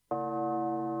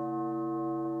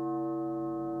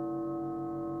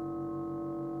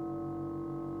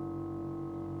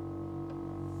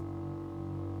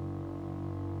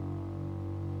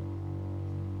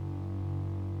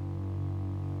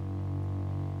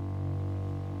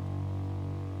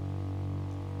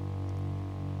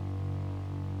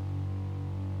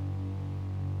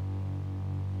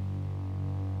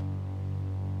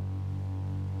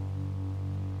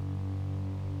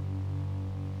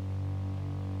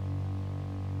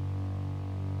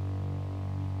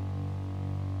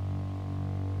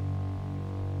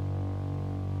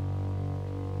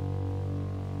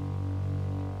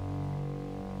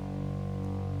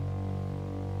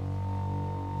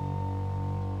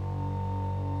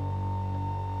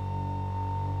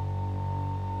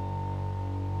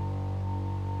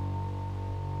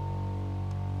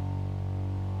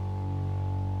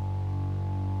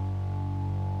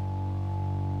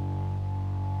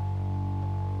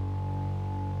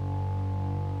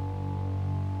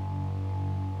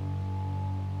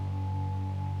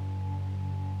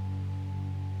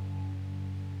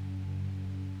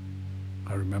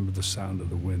I remember the sound of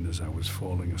the wind as I was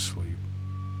falling asleep.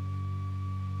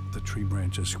 The tree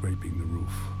branches scraping the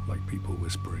roof like people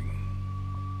whispering.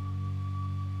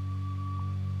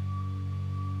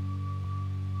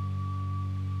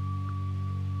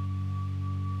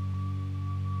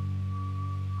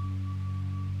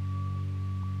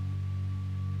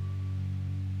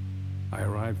 I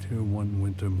arrived here one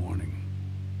winter morning,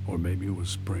 or maybe it was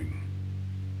spring.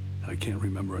 I can't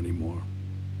remember anymore.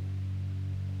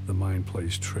 The mind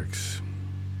plays tricks.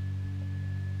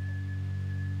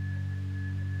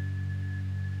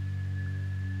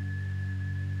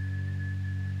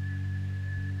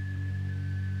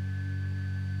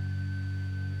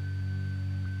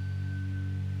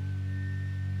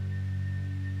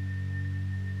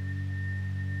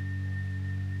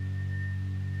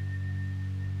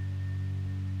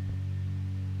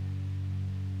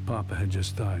 Papa had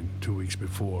just died 2 weeks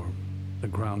before. The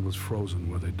ground was frozen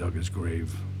where they dug his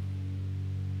grave.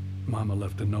 Mama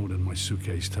left a note in my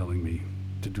suitcase telling me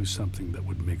to do something that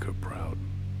would make her proud.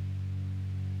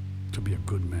 To be a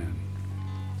good man.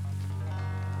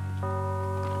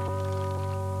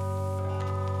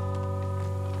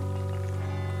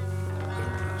 There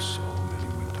were so many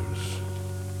winters.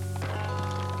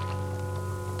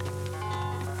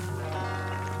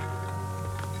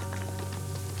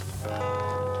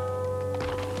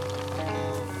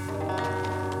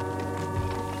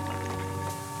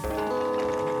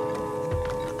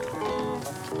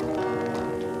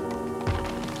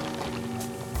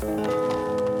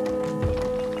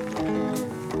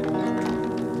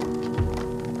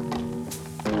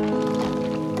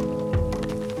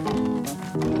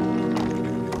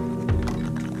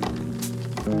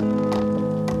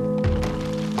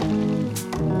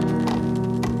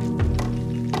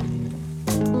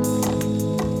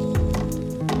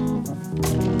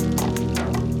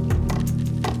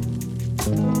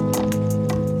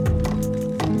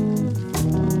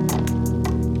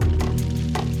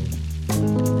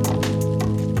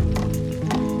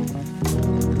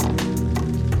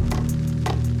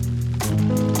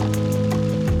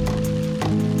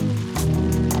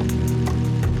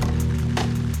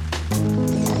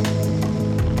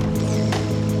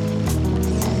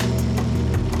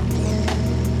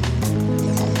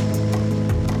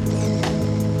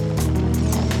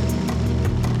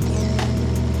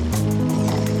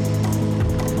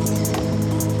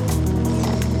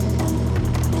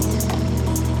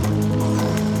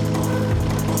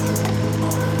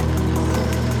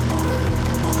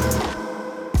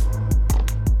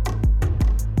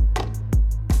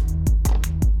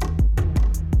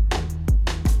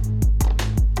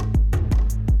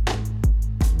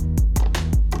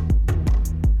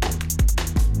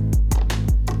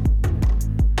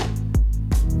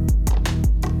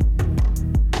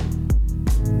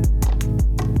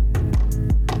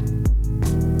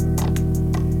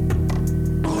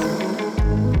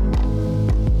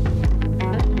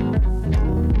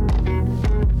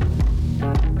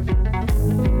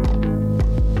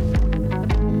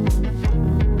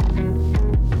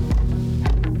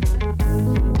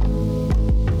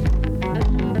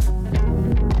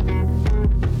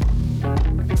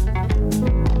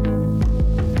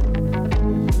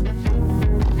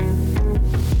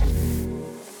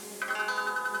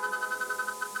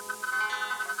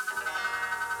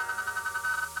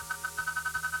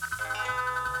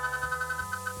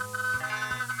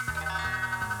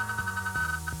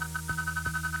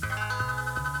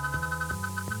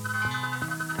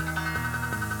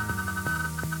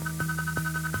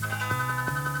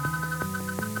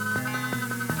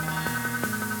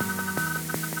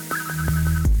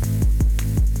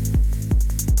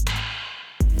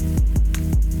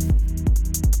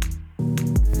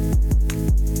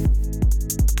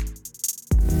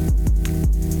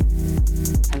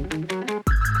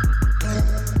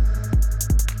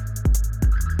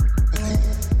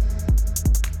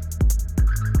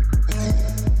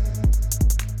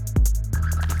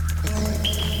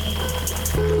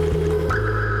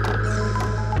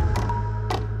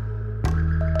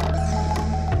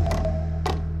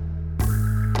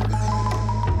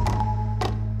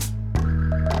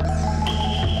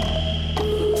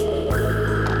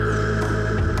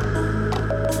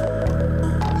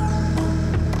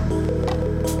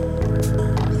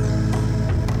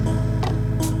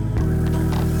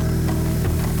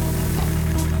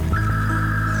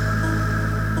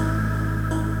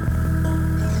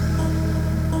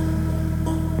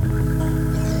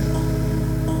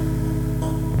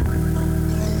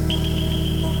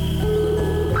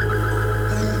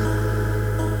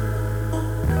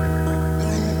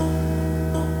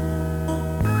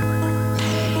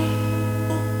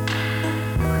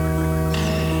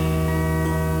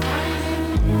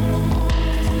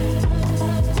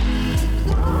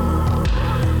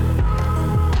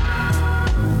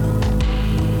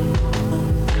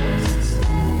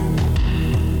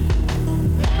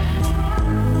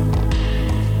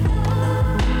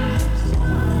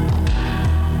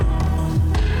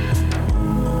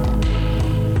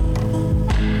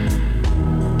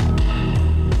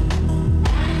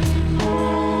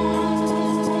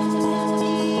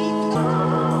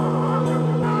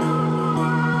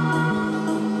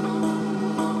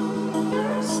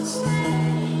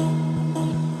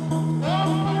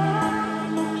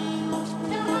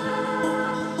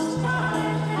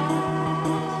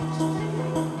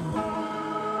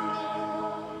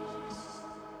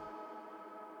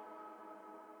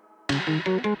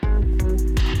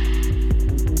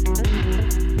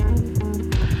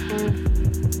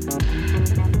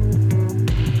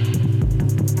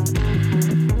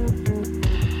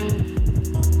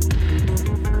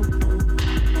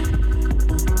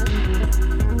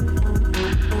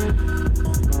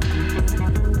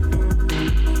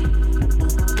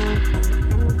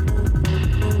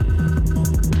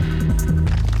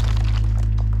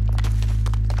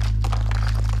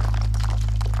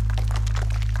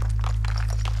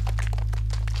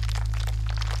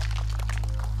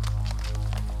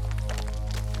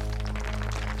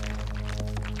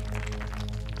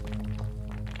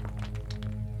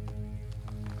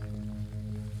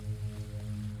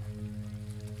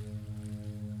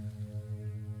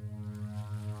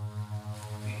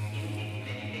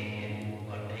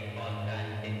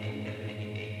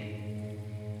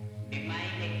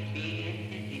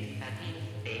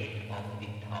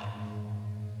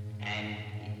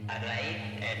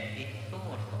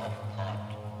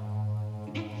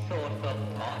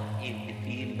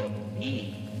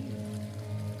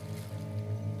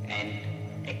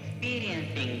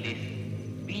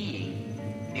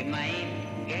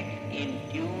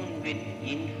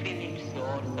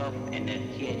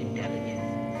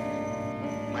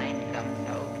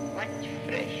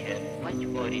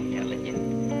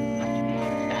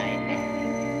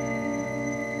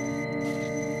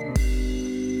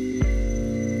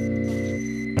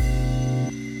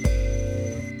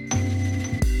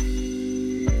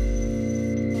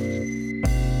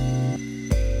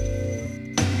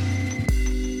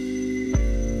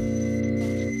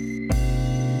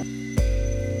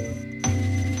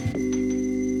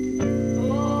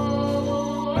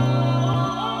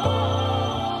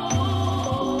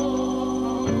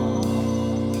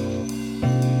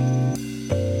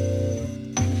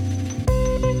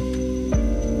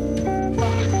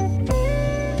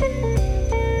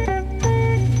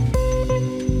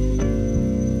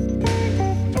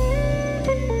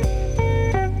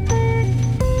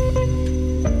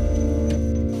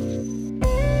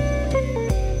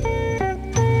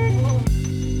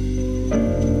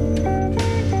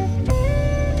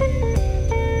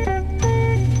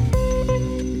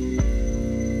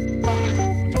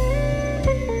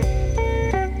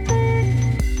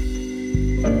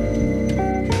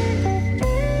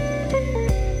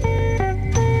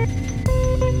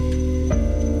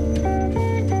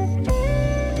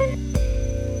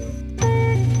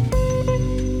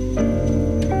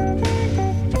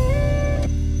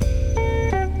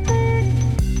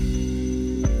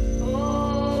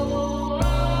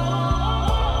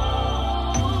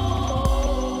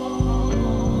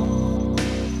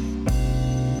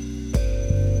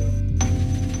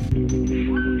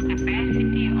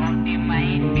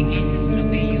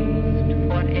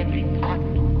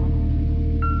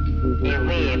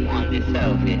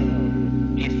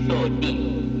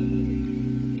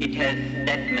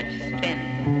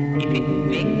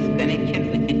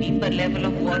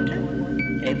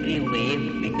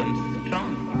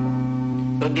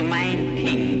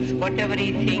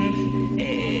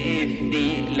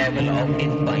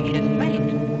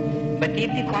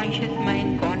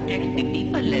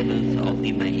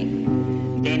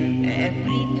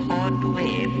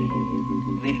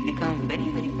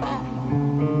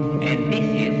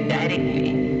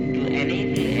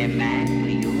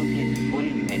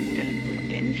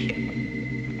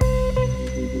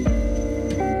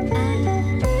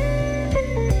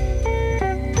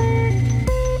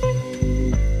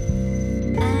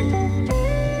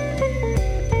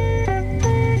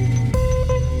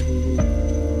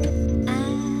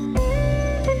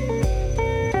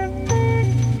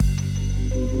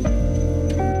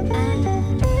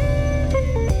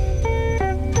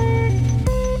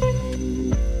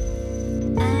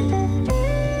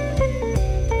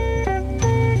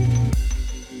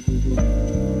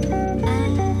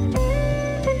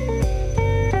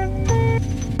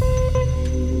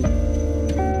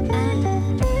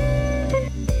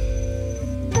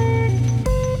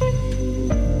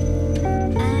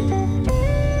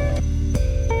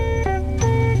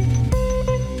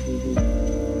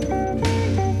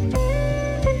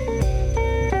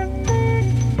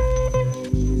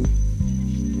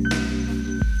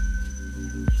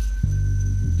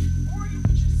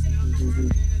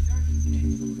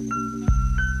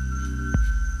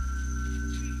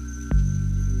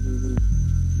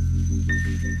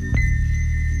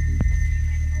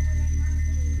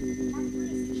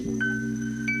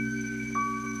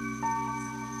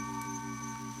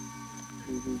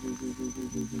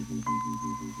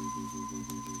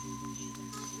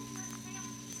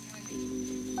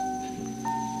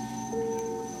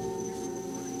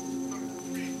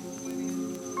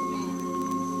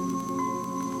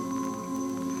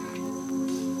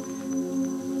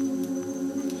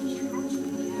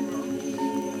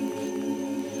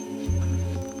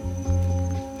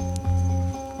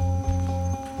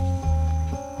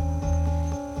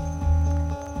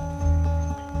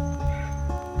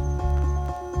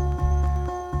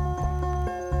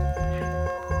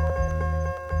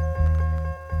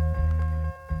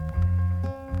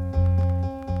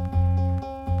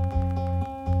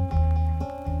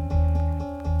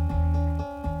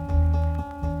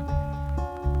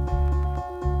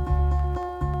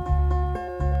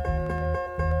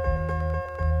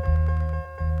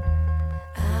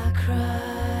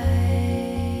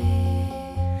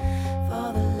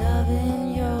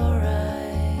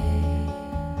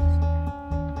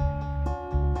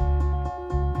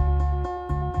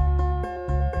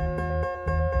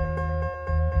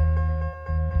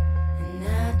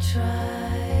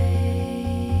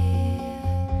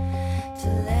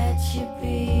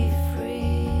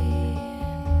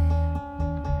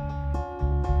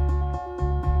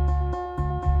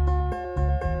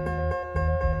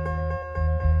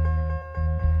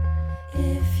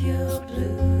 you're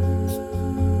blue.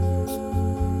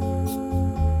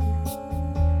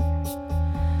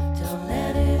 Don't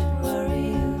let it worry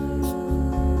you.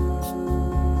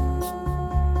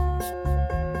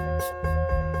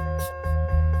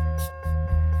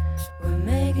 We'll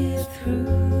make it through.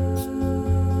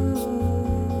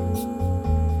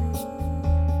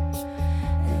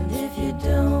 And if you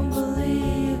don't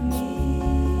believe me,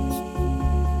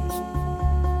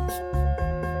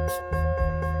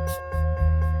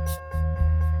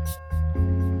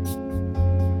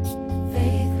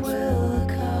 faith will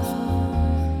come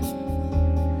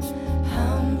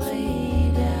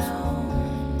humbly down.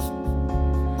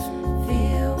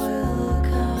 Fear will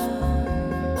come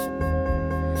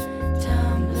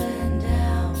tumbling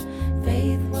down.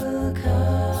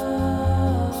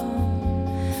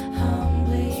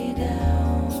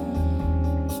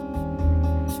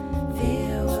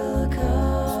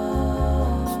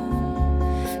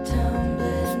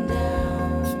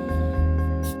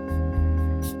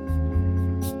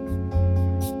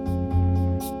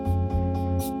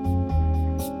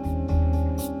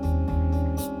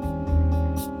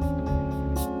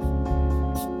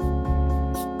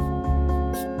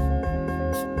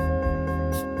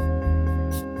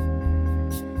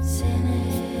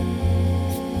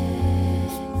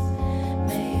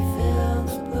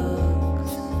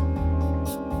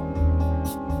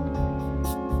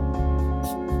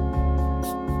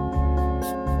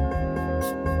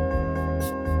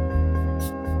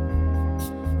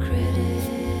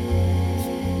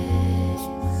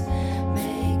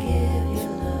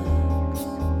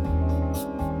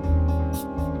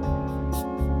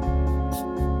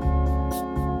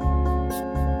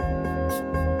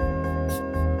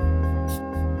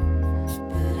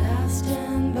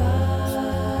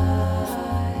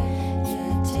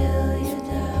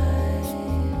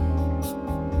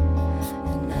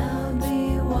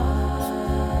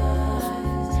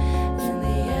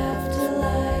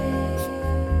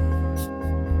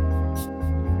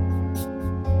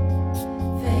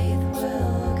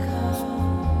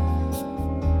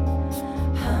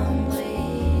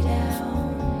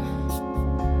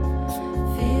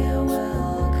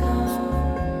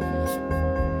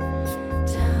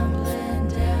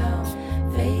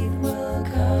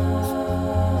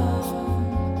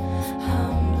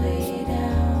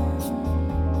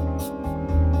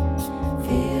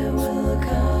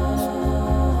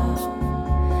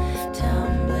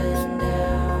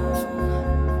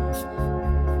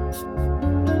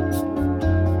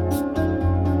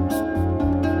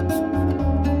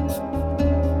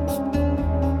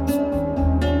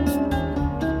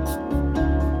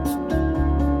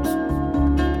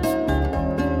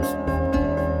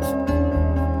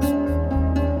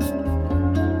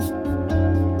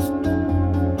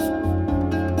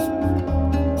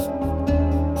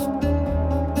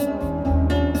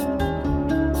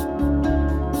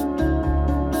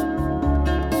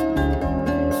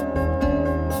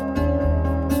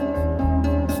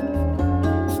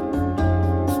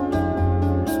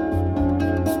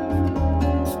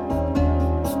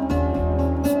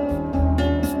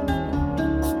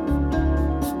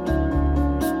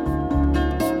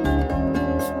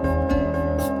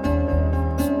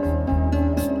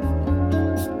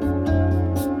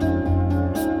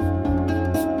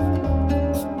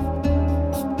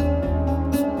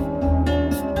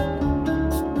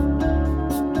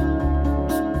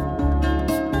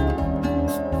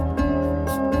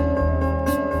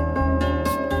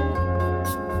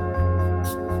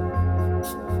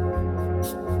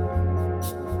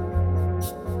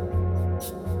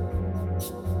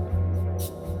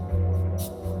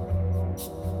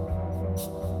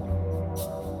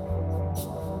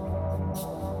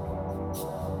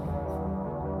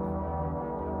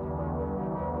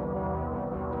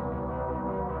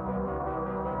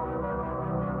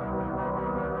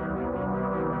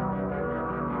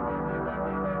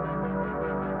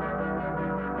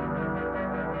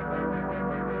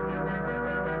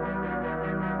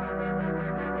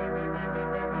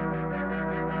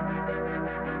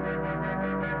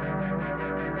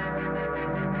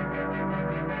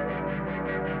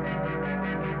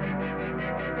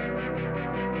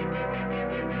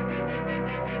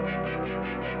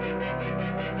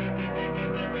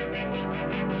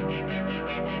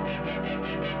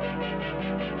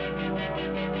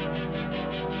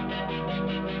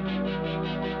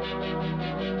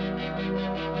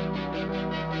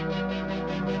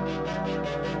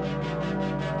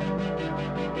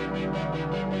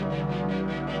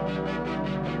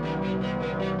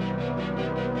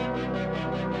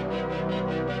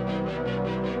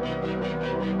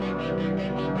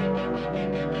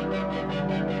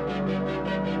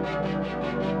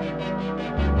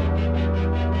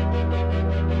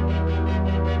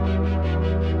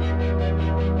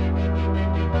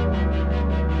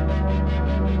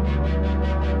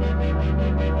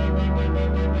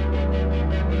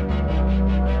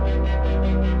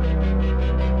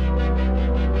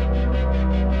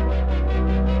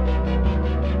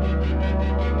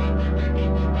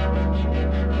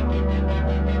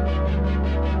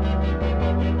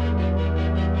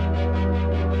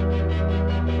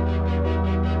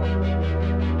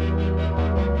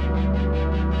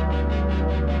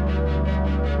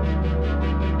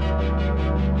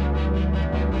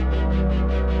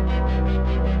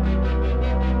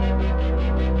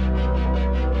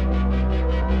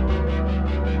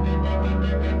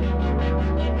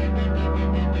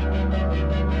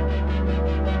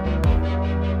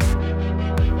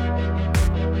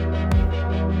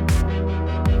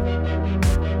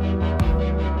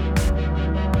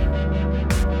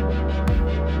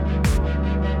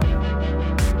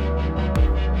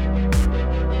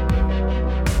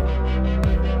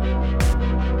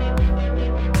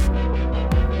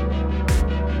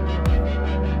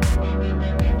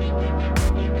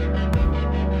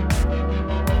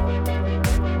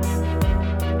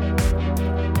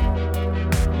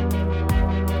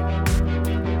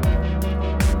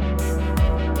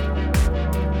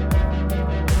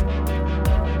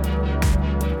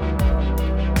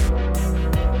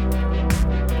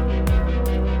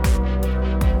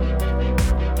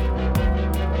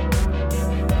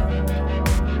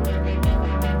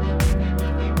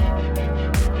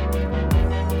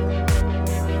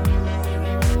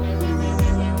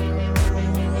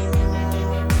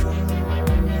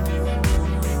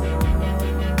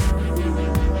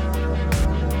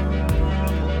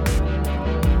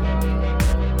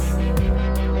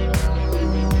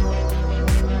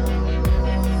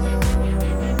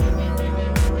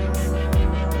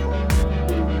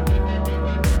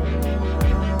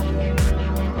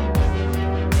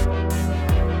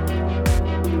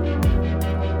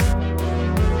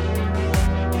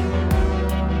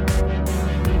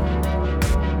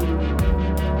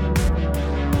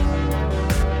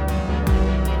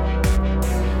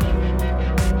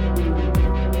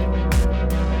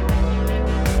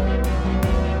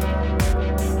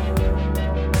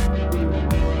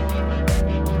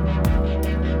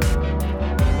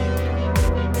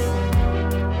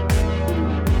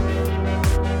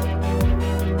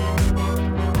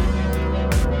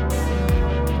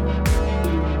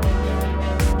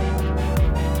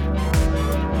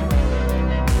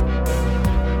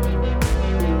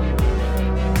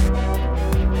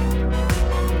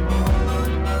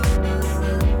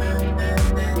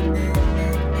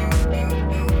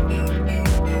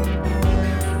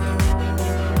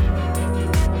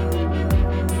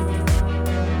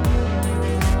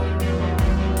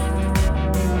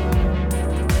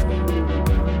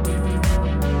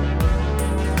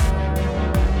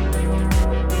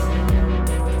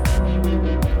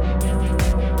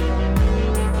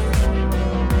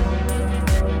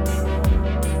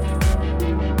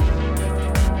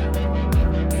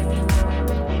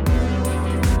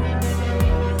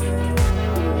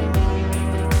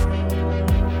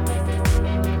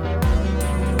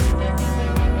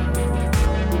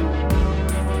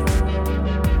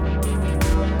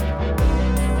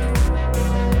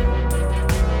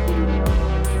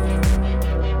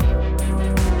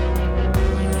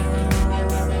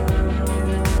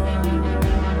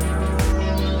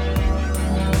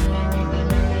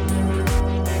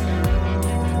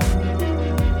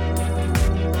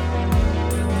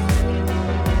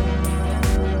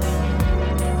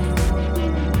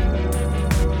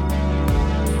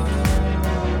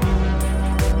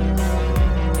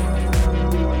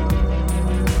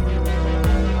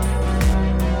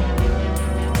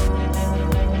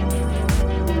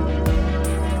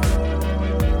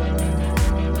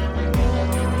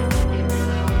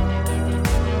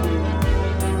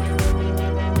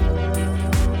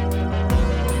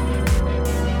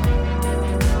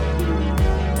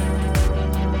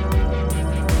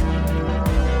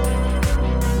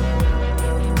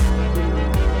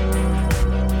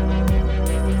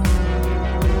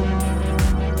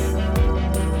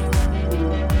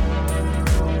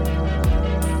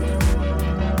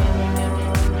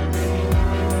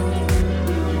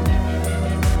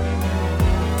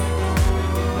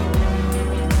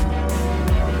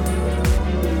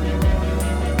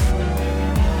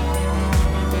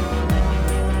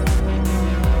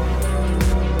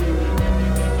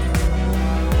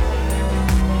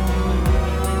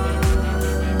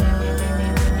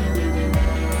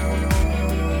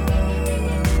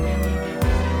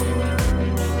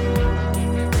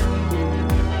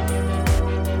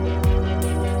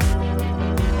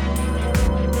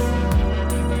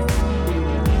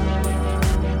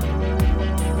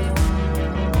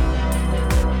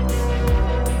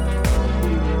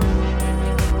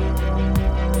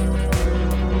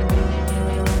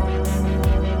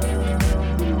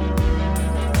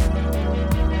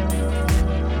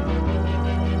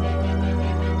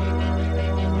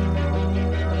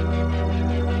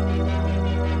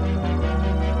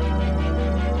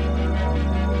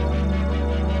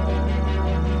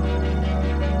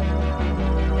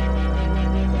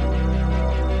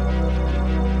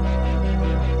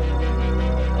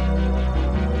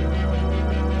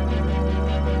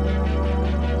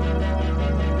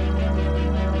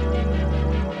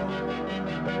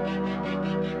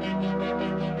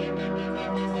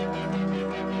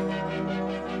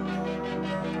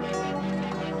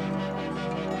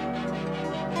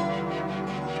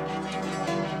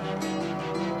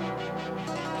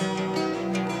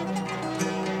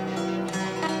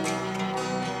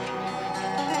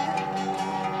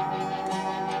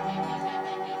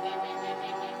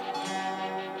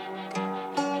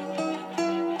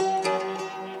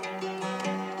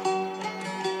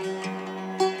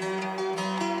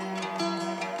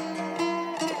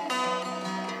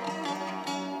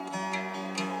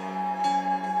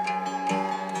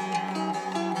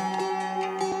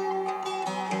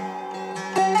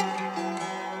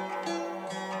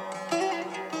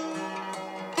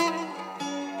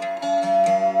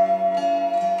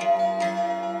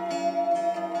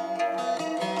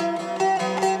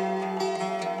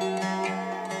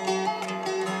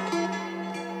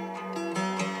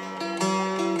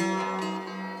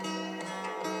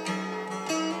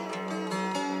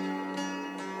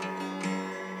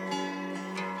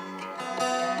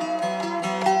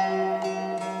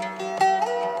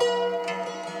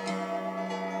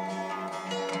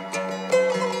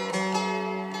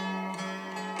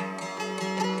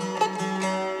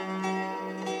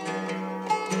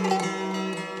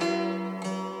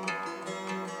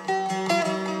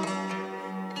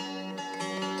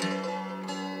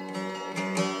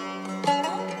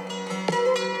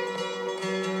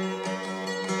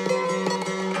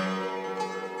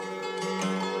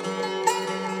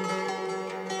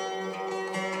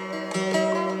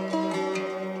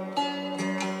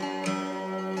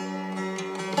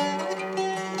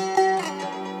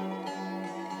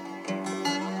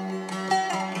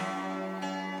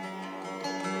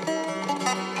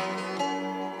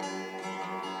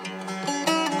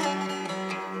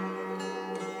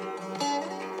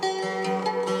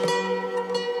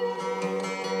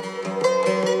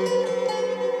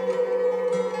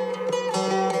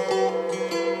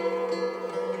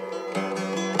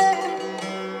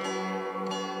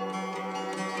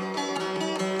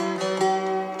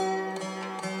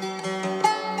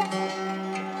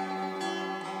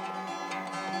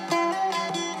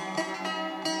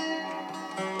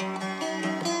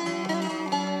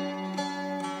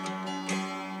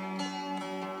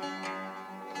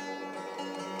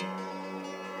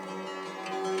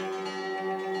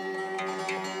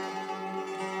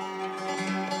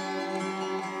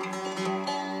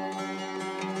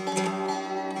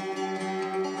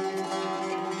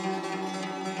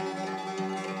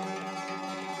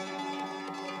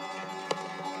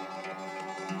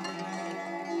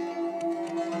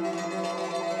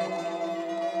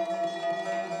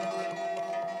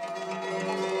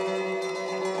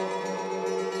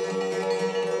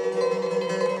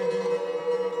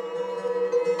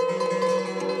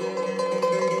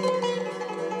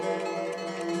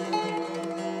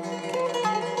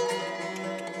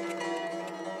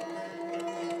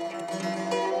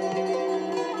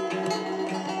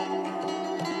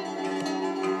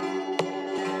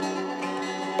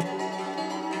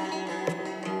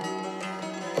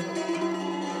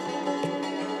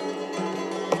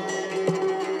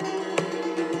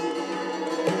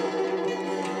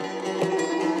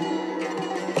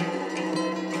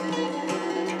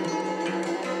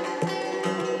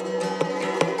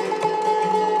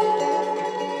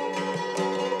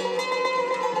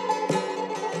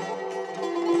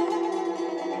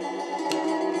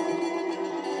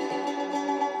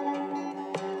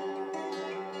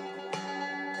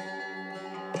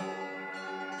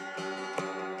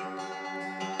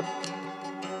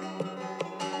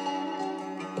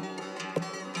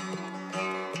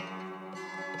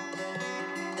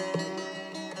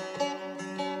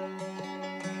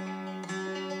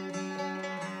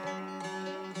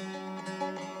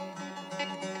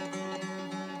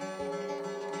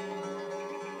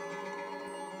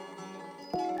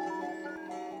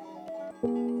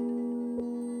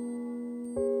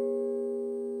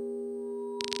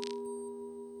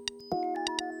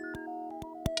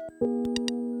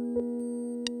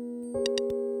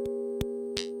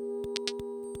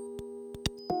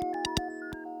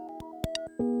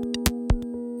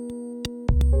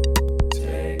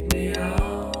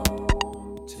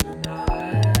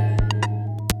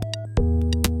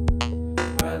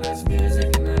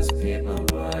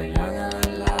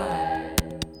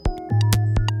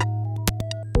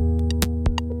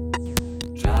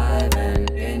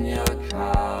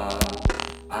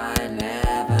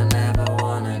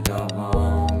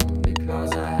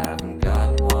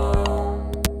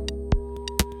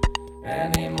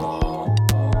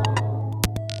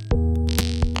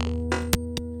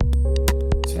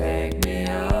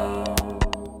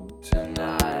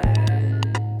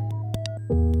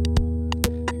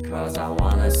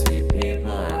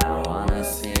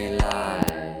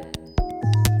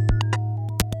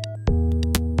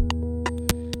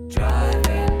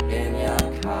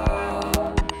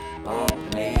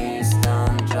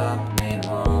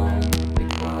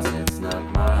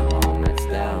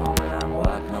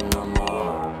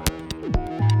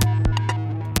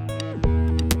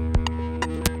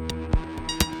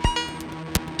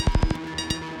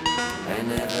 And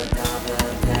if a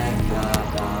double-decker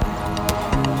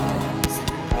bus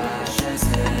crashes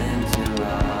into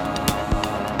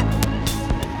us,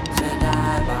 to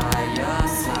die by your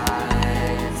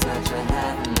side, such a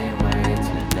heavenly way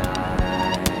to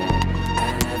die.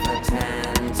 And if a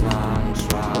 10-ton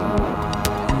truck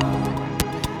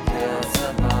kills the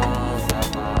both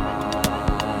of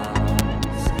us,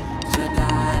 to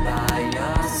die by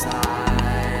your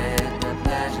side, the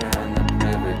pleasure and the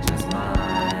privilege is mine.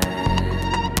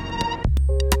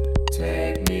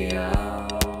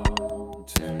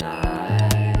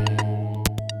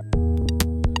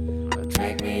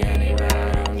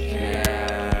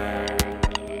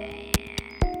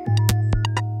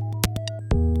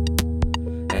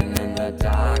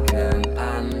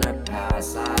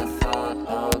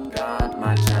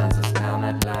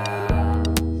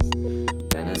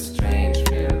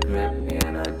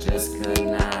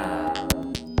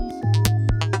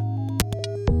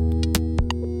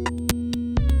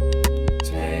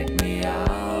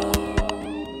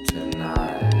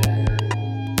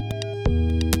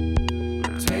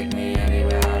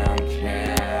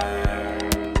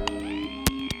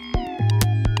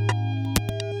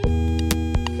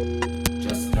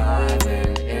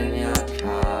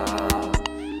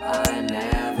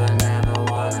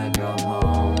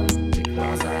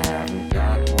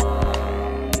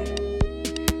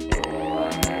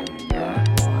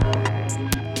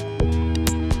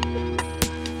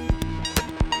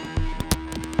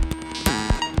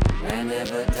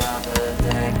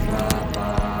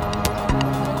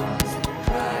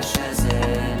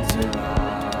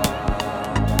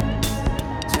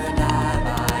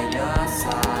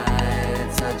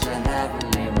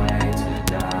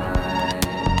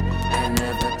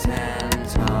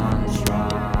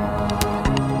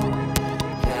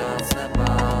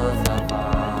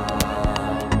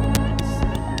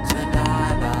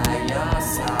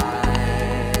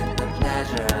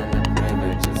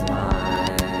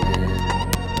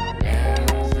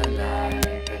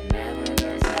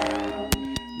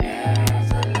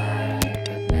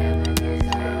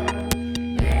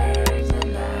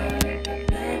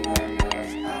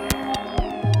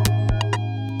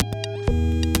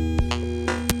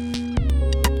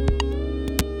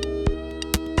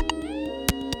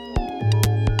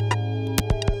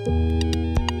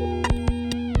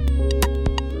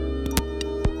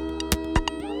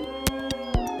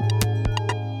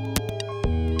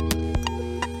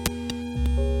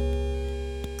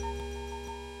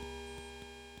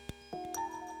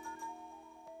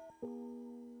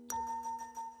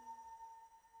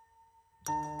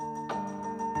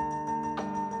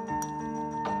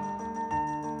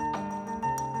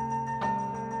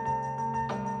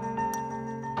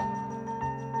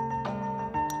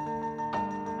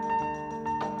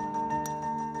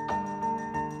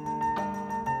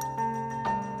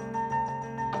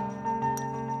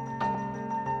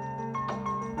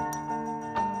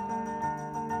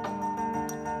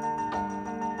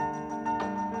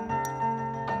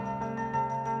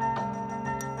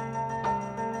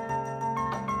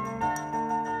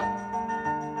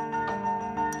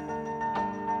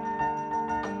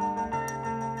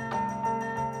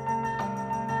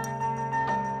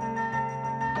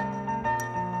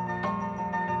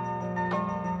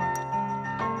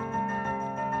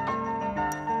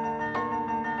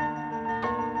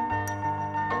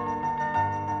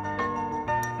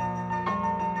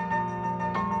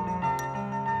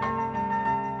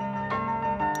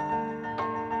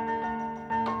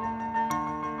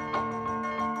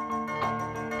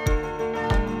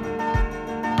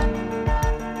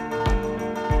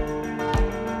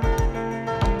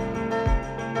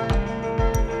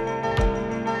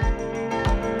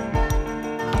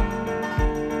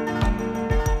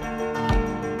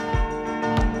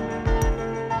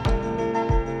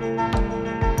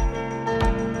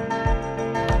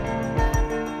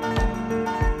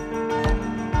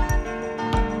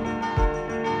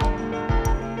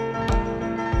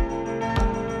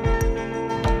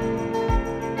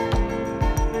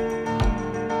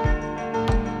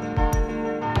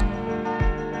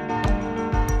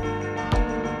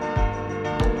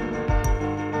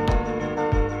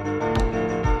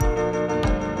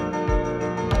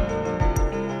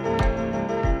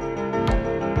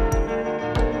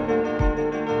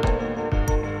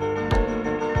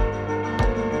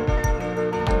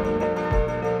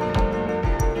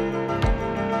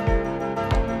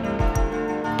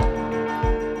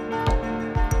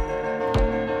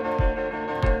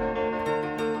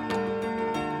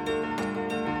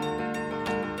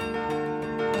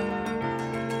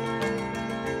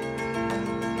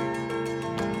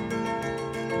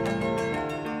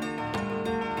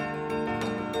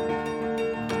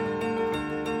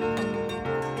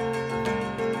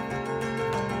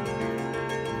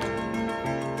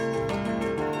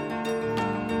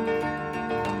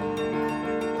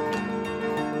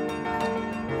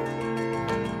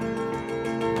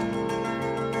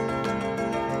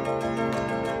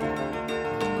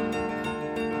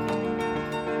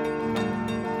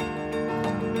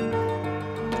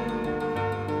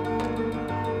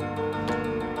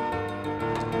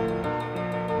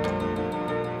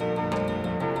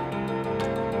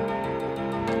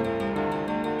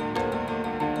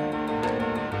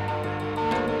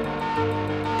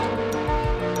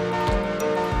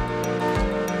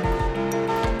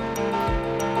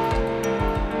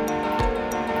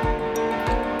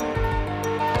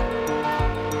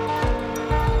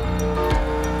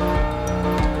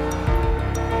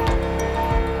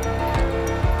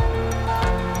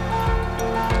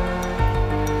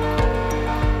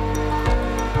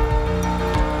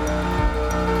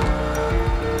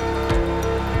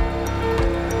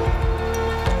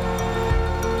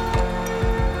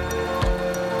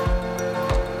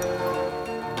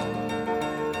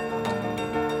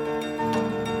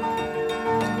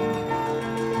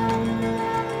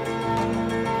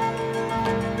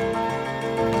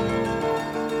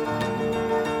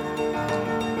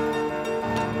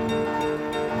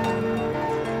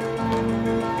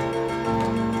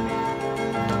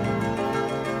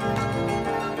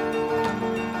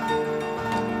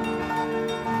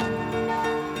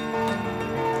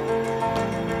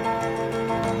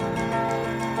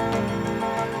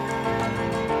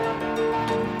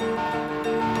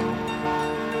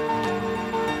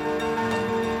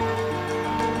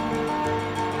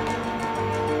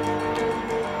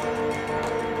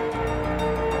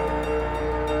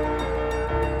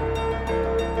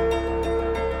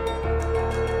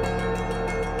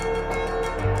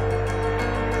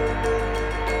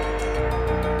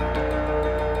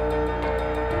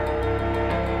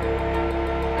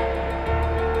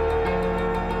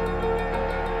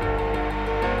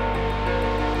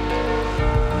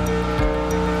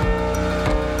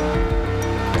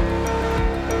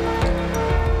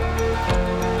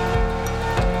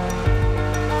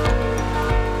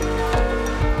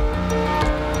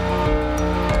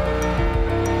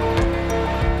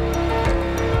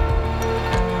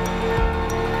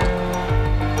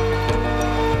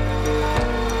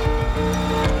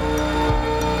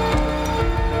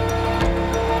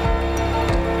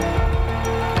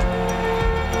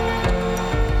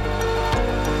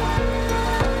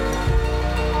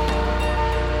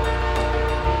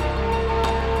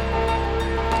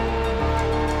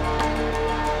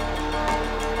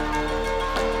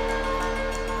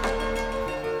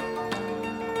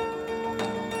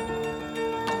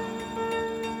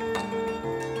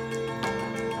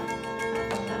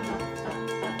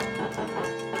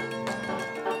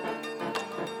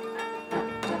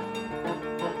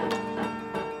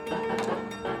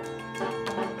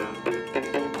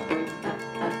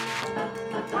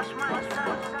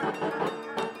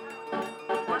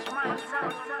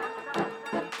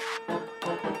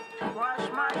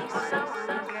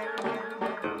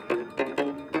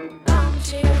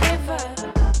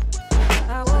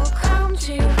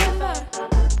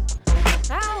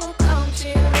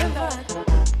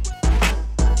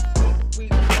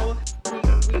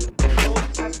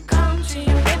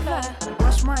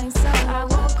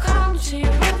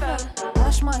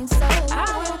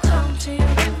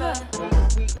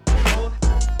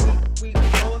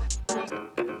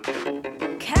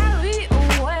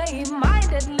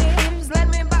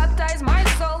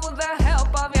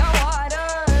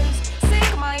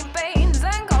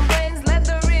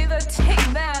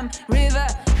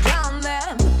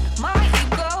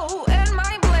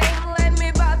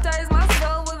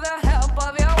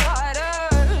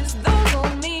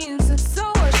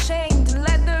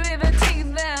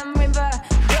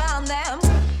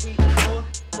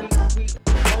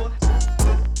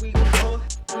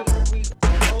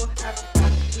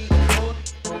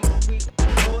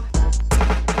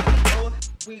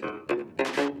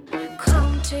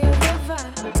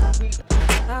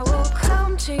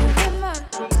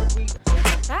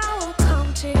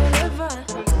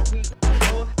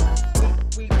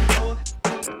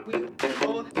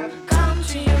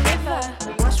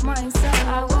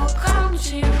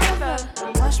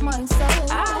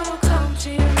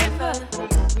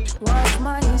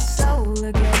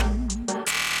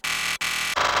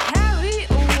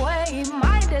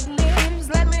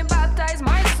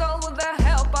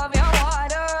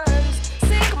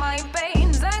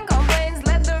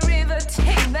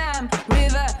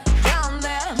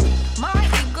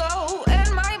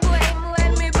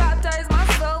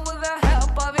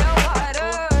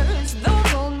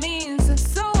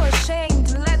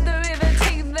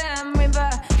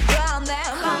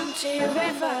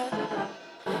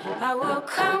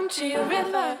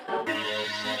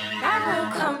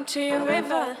 come to your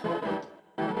river.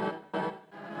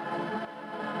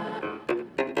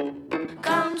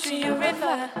 Come to your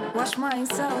river. Wash my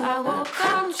soul. I will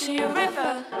come to your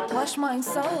river. Wash my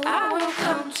soul. I will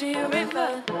come to your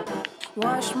river.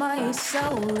 Wash my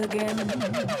soul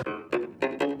again.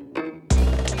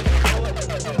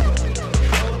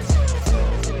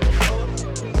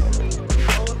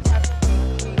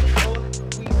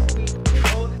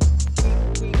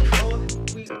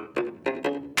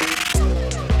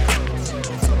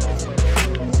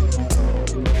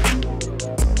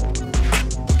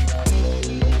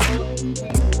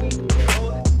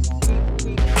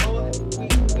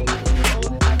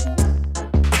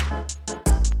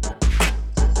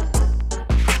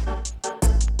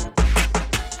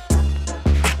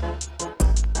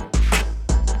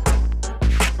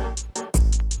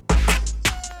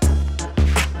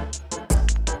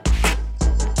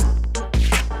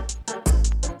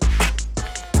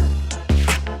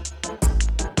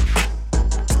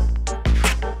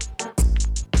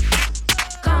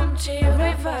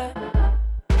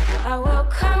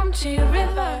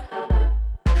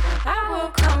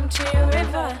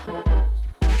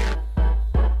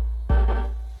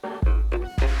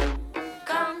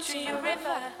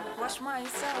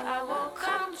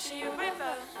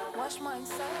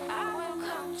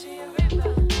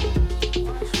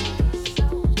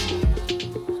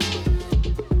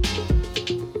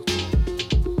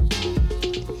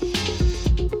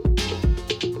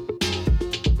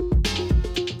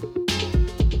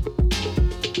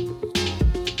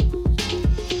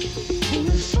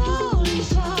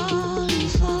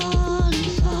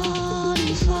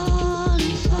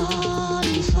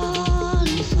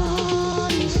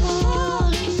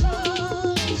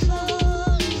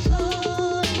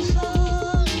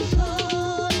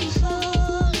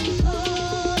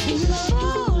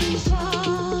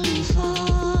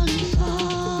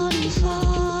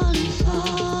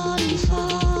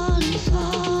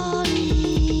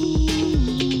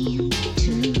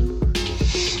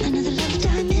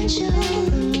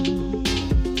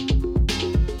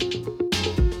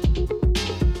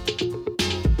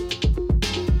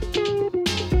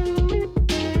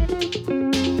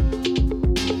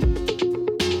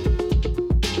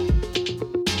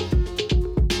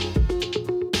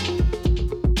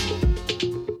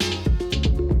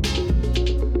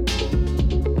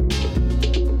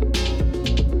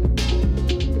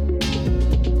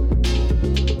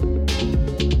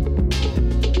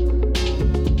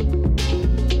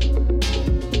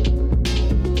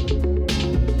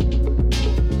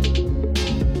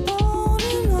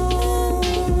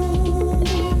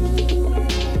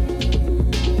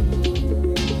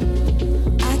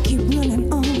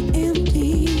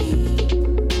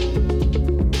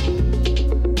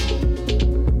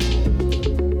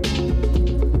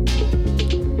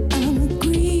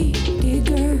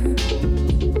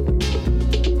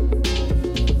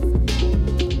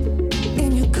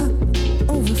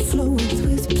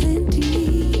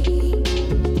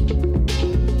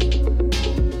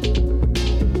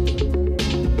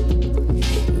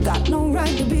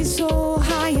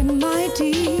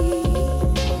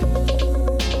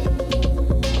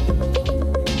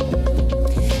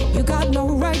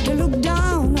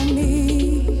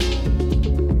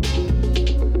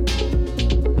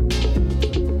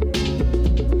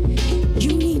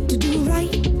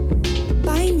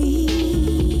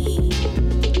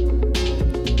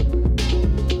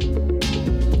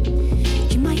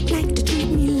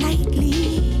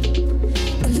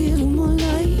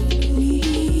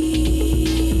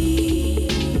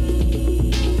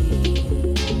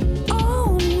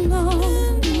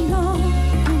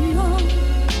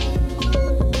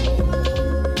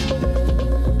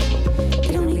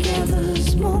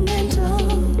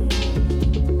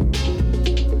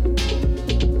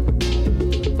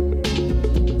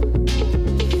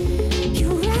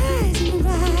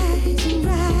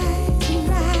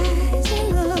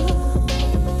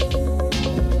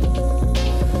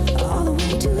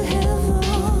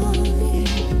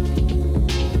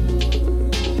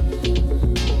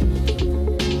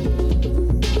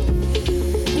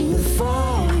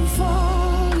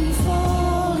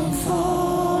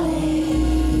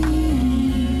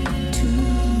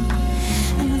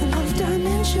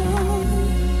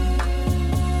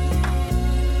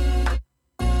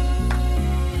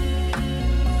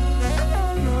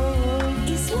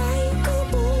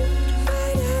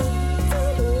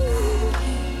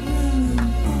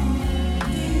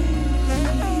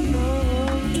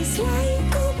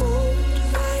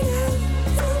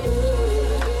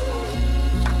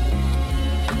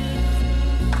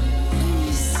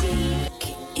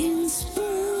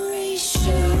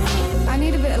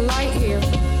 light here.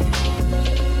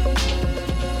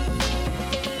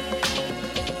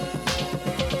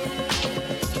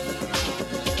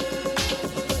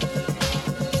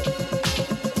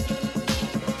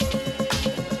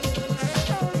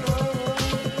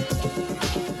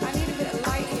 I need a bit of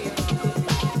light here.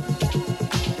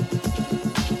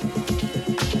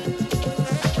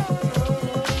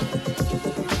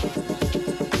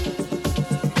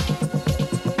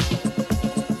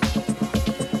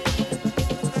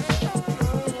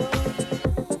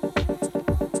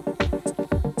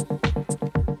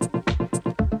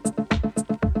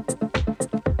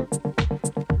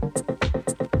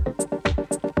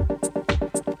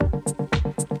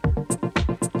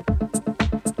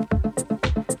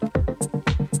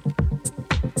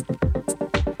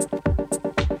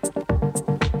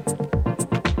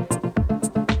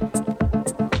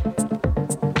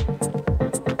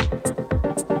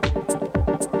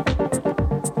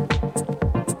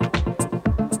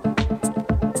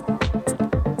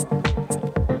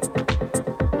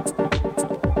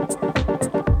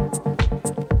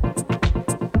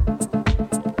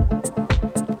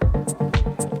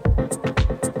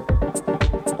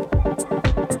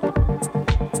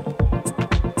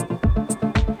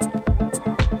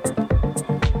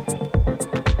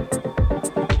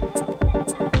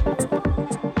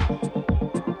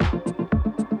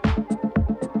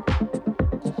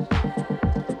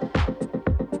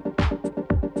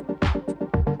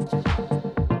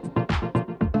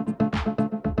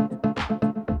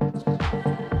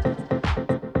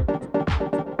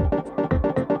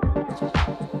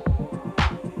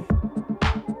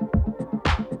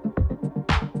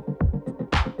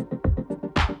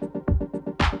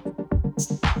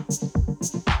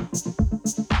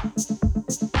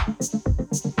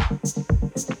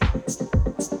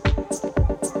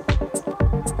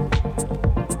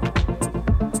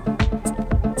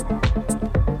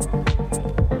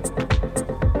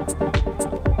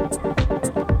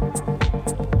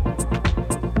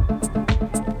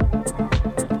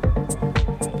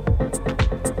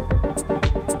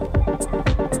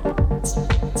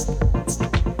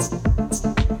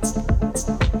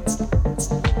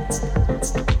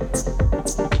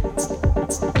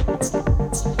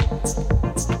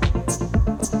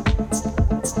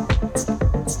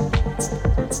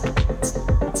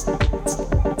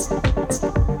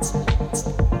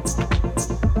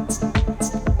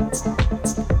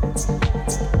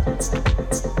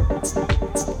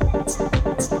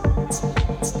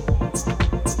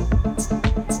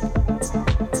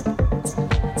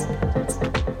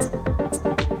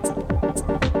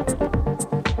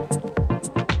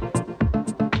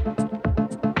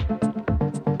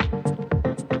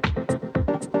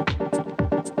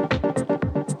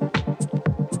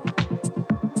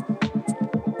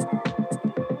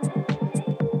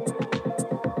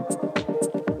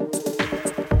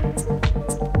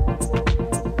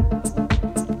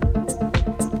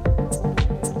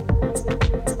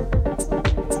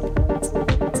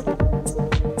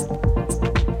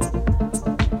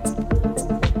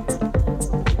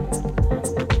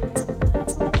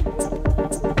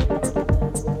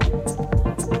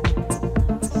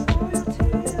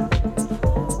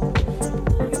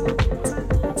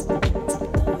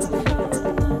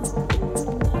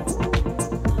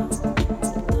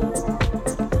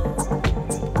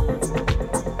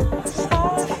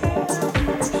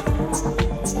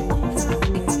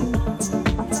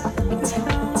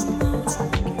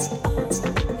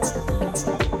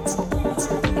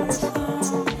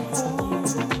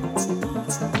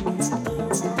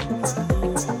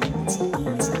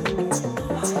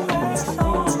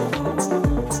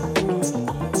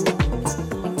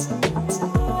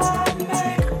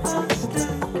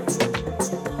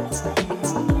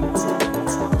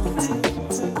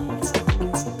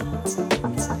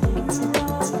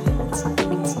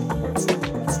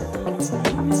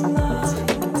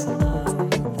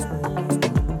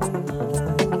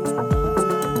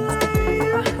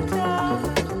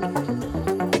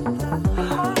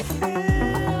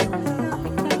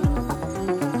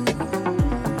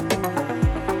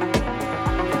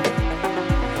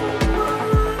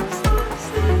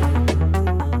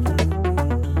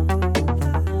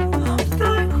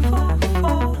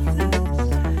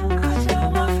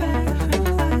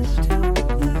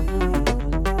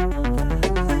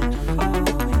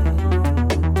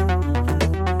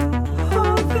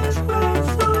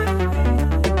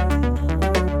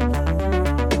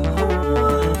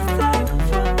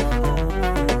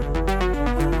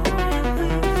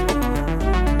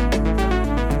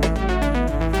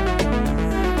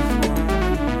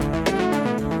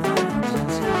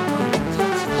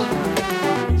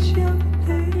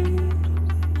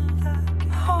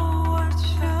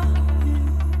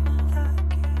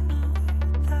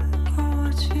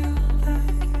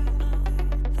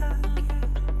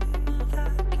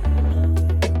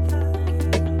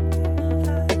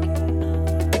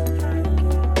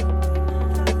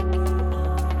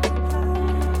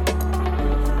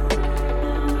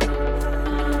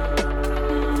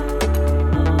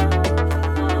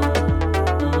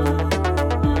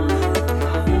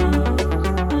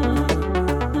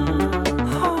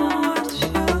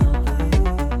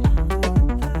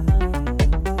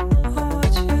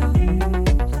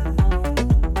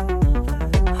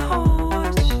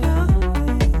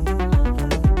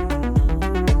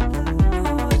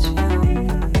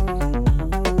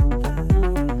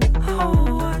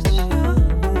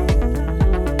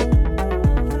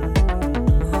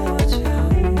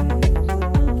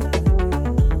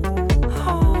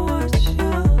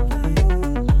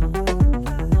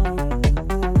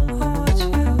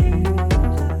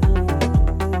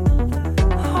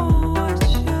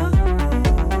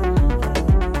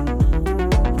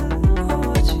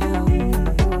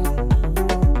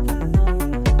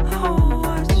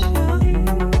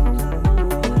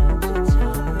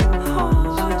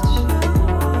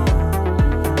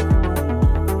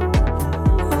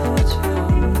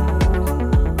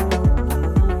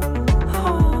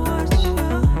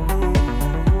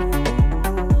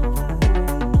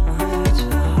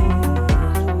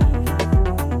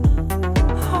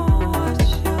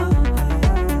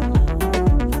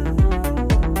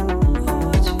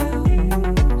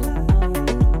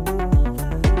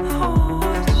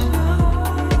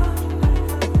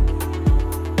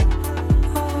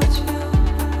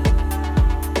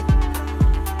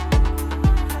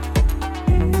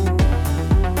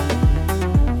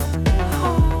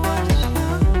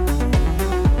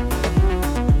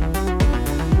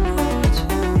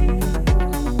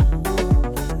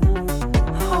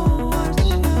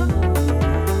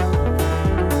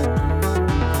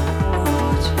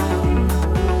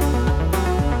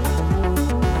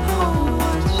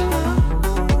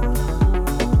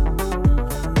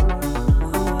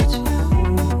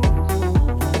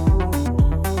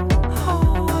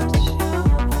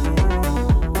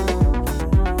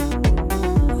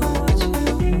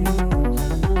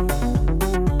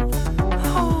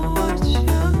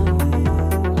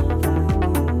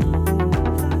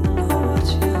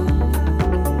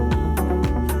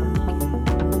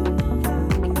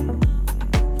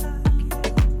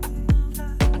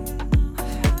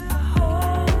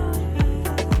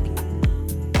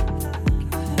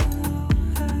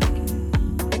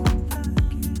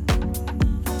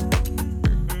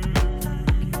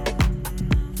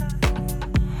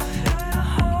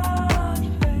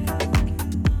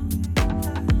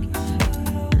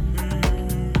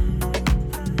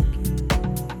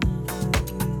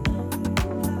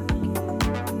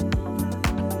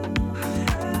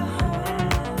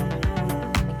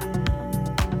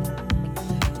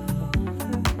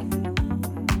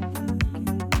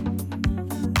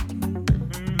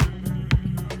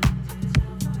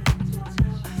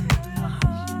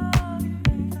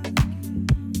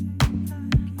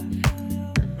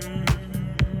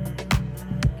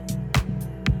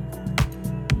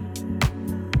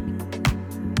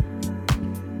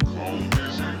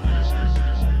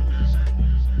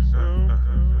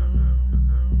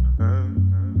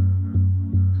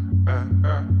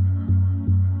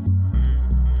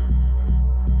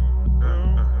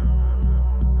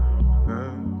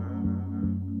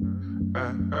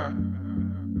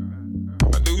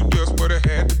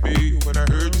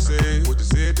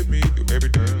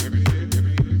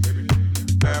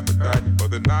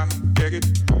 check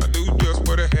it. I knew just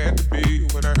what it had to be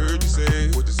when I heard you say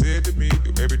what you said to me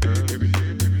every day, every day,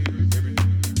 every day.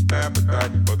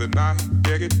 Appetite for the night,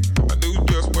 check it. I knew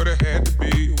just what it had to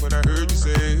be when I heard you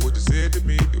say what you said to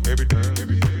me every day,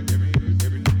 every day,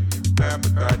 every day.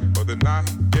 Appetite for the night,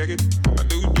 check it. I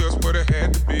knew just what it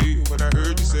had to be when I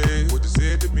heard you say what you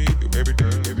said to me every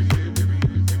day, every day, every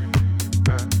day.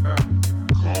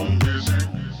 Calm music.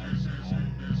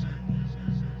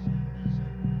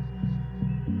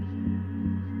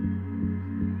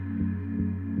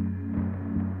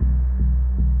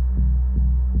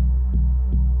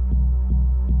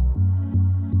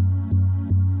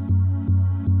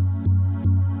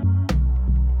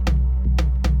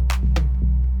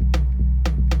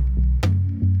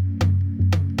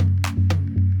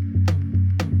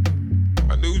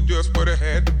 Just what it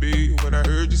had to be when I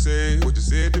heard you say what you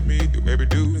said to me through every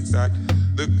dude inside.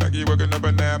 Look like you're working up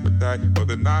an appetite for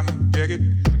the night, check it.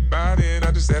 By then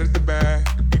I just sat at the back,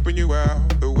 keeping you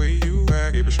out the way you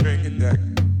act, gave a string attack.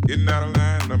 Getting out of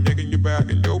line and I'm yanking you back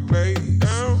in your place.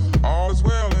 All is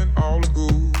well and all is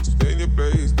good, stay in your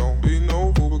place, don't be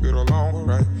no fool, but get along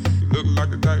alright. You look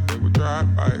like the type that would try to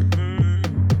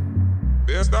fight.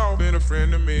 Best off being a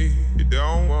friend to me. You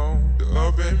don't want the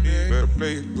oven me, better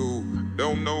play it cool.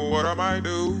 Don't know what I might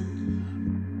do.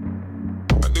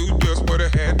 I knew just what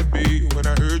it had to be when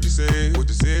I heard you say what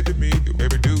you said to me through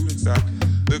every dude inside.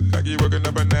 Look like you're working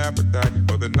up an appetite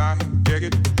for the night, check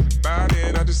it. By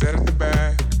then I just sat at the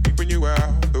back, keeping you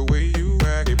out the way you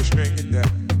act, gave a string attack.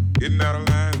 Getting out of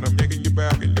line and I'm yanking you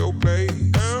back in your place.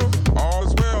 All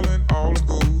is well and all is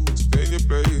good, stay in your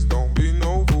place, don't be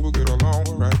no fool, but get along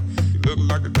alright. You look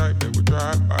like the type that would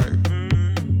try to fight.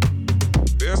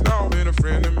 There's not been a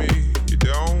friend to me. You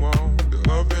don't want the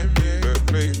oven me, better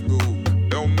play it cool.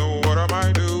 Don't know what I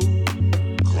might do.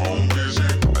 Calm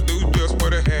music. I knew just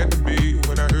what it had to be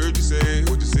when I heard you say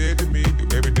what you said to me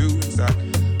through every dude inside.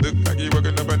 Look like you're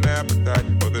working up an appetite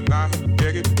for the night,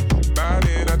 check it. By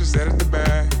then I just sat at the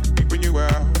back, keeping you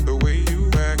out the way you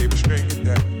act, gave a string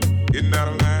attack. Getting out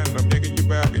of line and I'm yanking you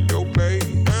back in your place.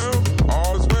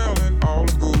 All is well and all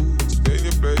is good, stay in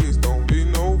your place, don't be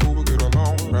no fool, but get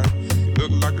along right.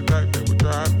 Look like the type that would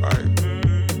try to fight.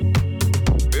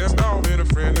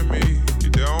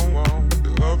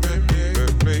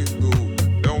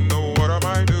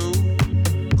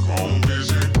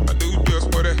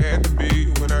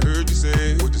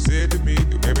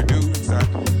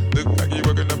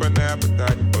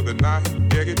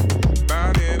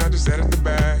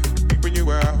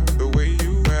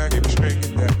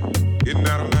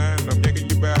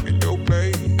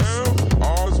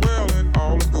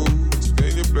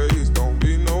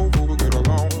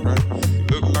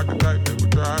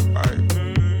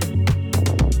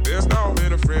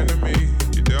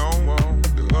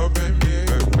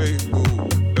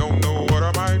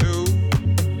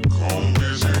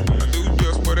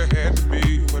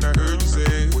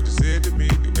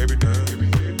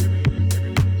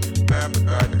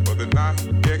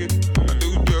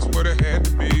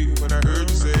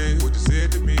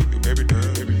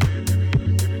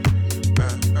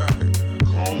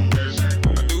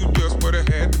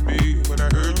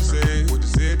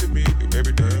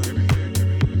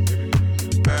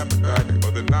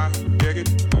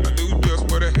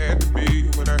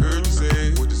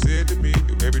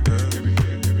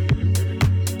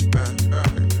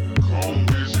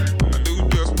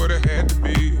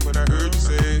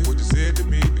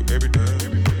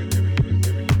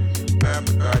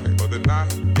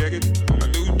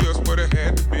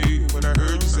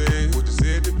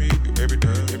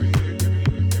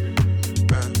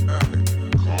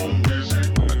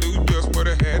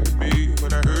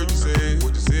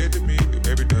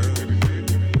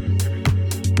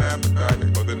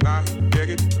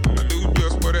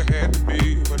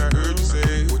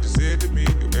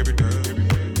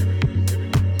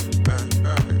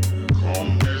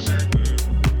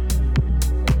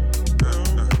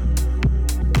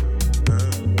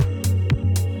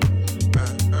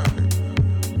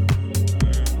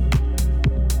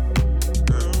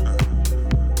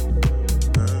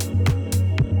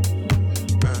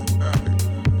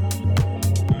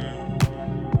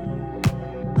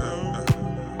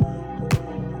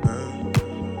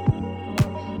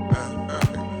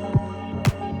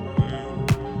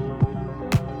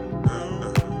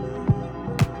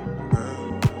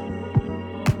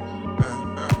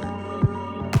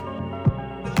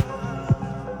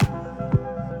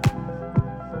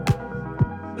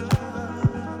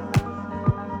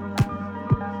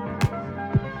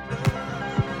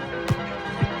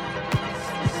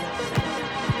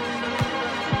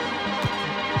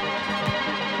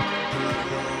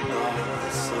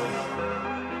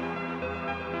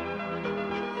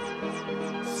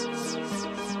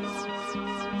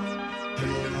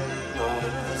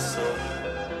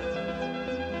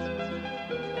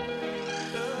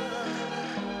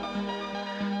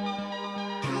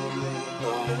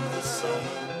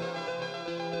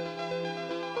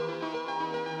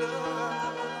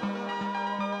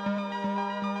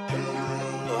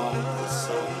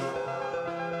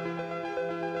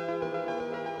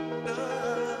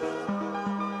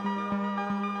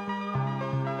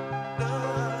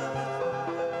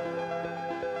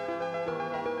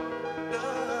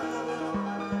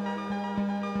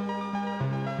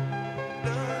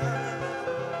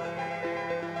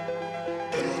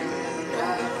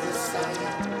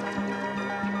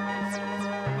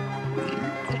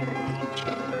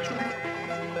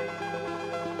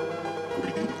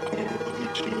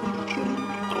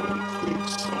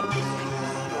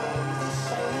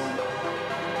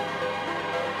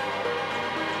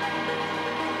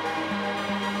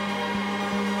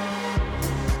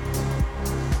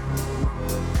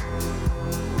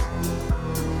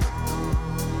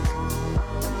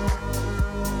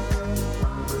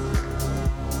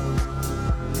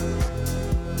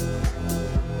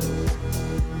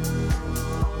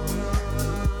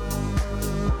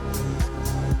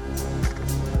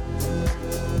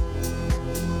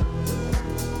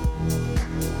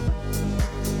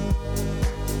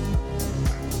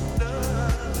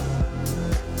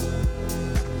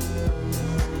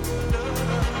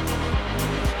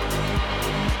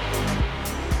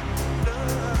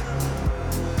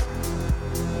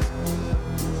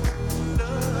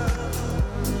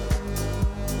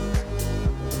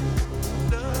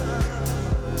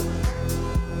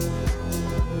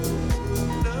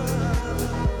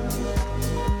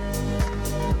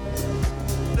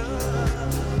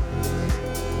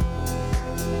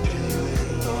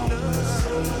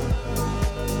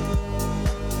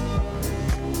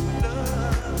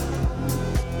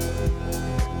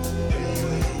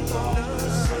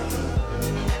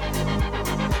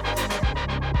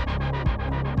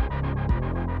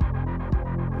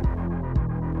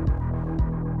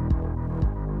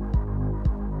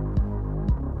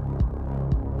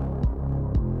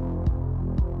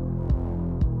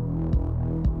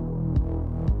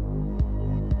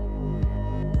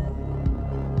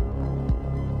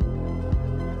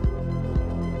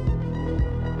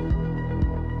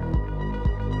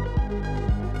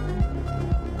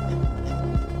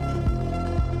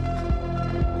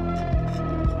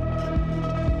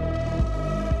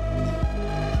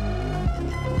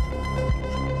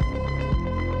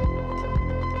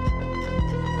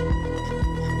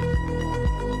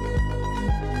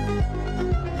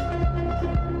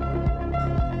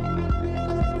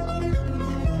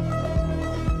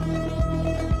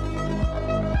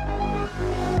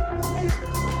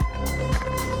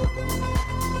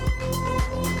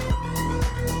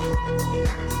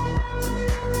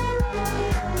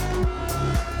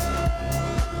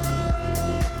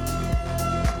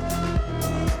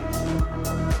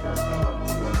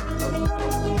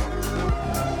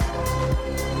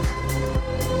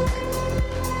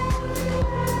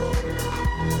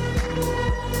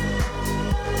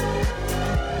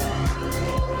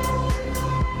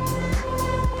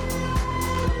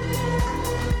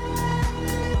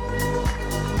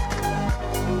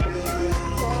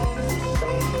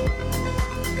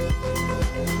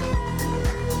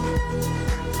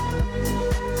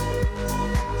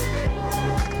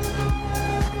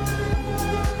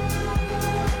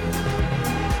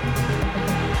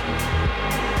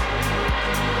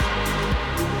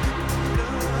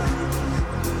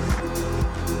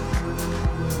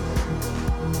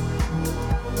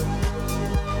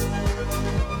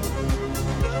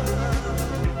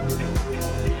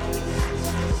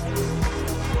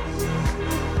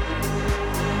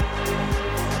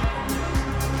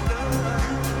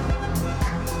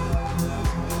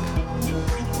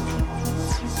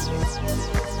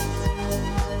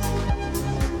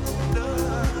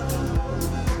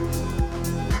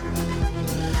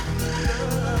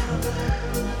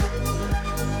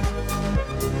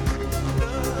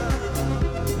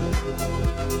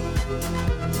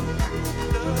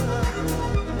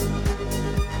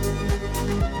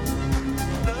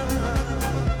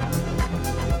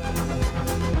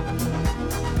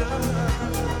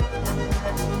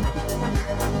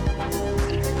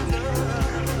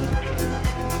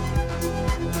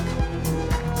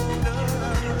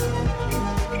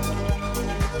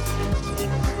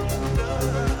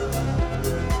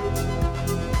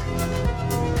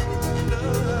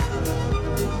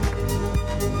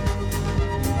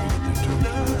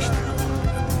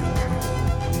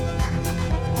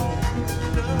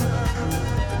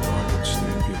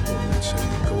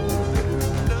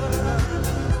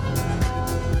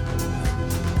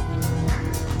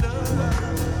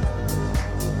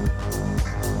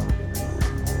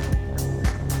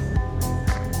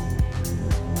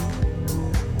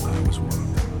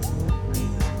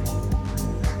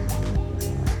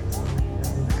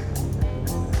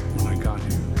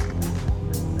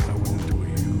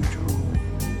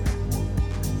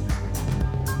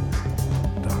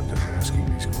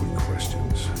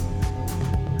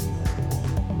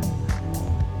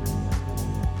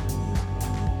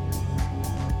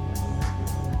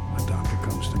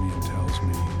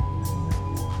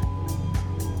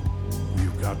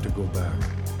 go back.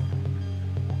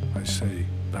 I say,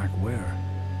 back where?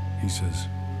 He says,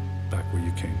 back where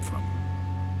you came from.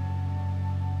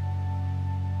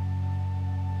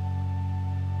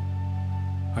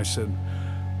 I said,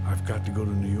 I've got to go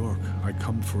to New York. I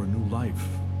come for a new life.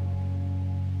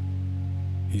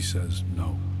 He says,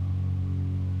 no,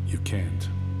 you can't.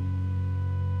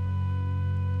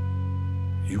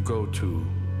 You go to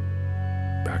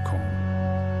back home.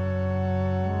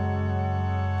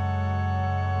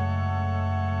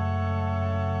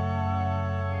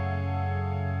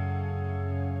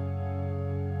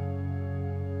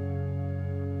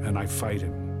 And I fight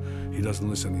him. He doesn't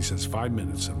listen. He says 5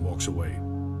 minutes and walks away.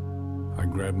 I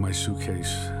grabbed my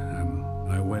suitcase and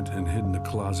I went and hid in the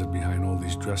closet behind all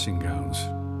these dressing gowns.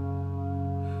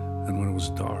 And when it was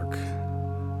dark,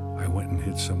 I went and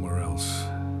hid somewhere else.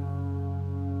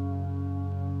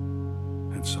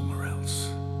 And somewhere else.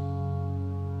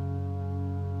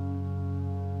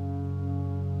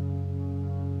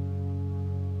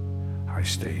 I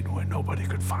stayed where nobody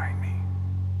could find me.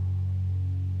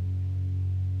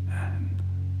 And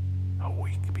a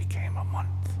week became a month.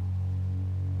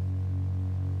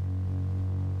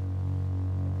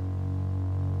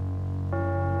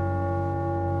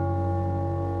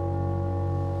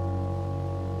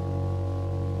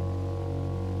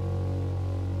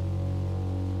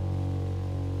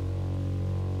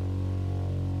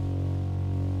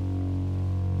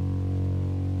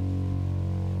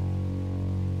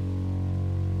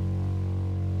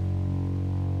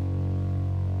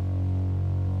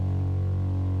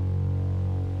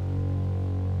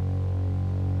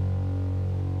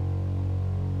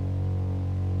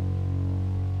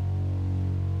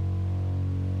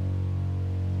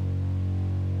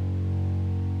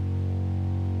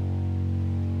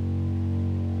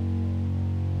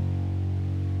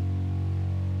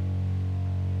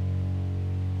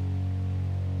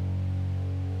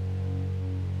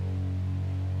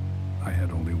 I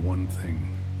had only one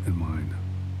thing in mind.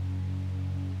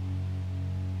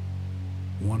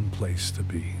 One place to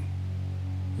be.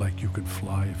 Like you could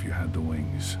fly if you had the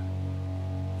wings.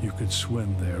 You could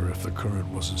swim there if the current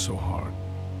wasn't so hard.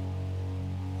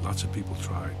 Lots of people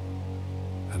tried.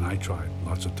 And I tried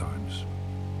lots of times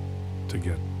to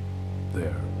get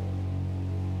there.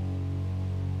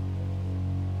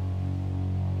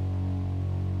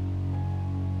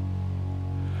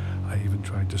 I even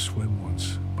tried to swim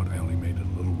once, but I only made it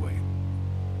a little way.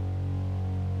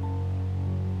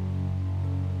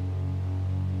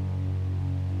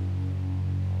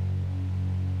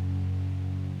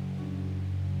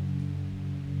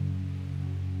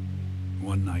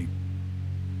 One night,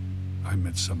 I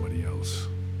met somebody else.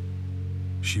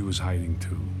 She was hiding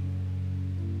too.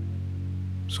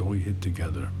 So we hid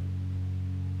together,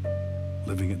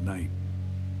 living at night.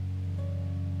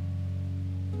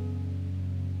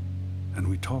 And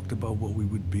we talked about what we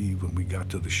would be when we got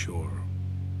to the shore.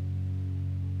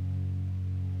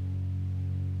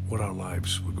 What our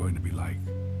lives were going to be like.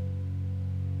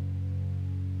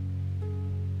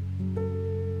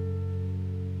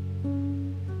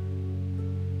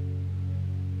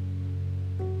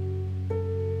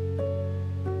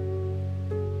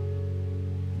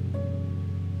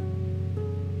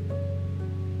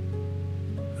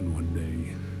 And one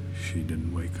day, she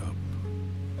didn't wake up.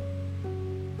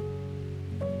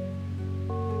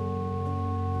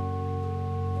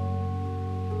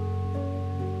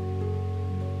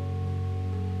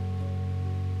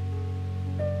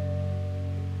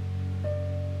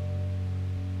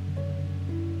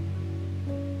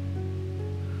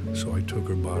 So I took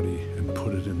her body and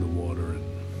put it in the water and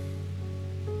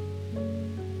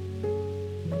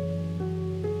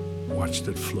watched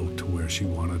it float to where she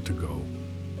wanted to go.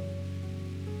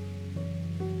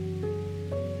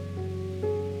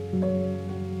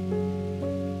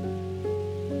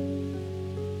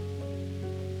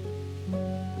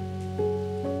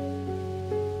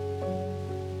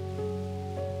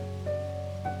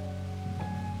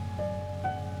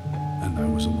 And I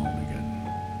was alone again.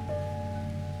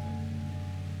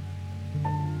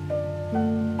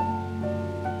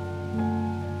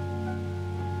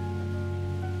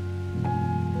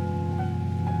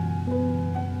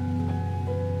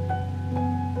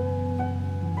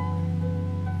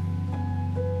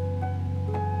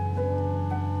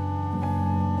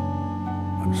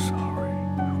 I'm sorry,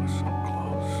 I was so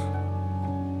close.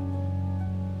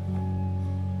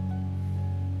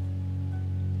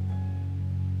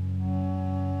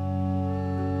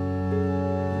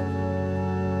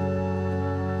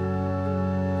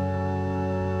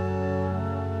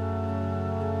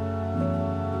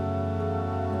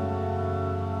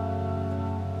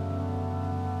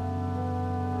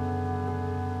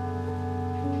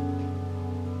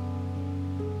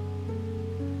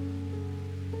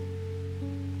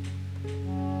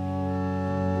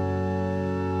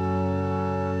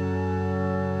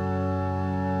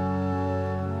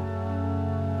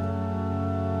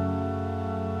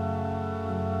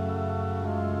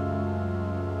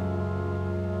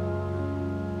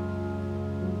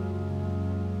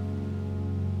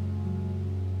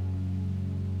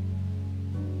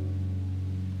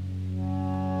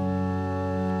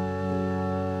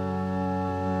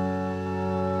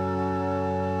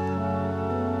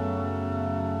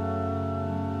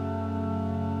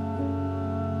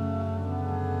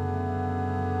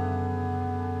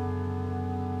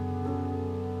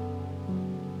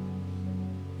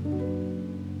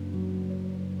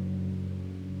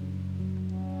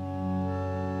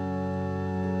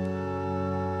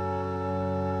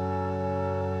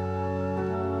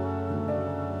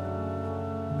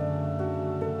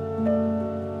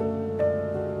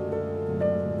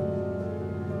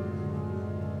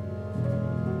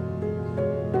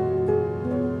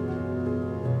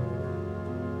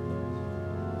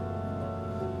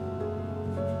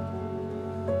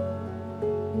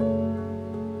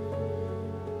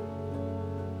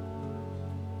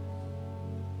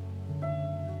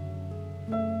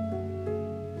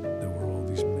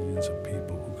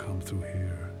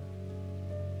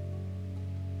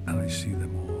 I see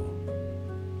them all.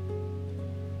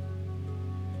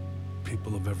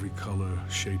 People of every color,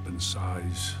 shape, and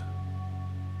size.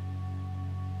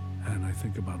 And I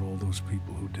think about all those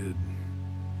people who did.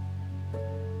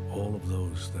 All of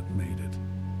those that made it.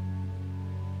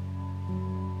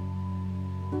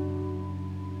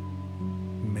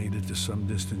 Made it to some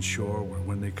distant shore where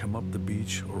when they come up the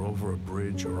beach or over a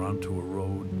bridge or onto a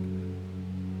road,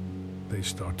 they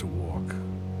start to walk.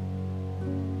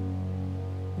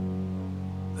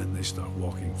 Then they start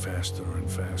walking faster and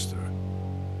faster.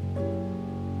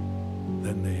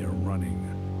 Then they are running.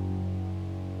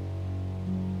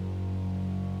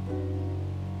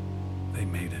 They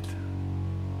made it.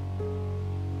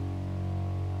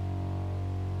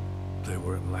 They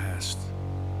were at last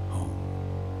home.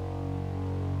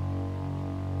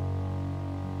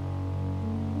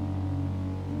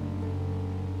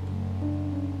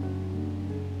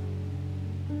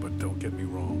 But don't get me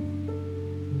wrong.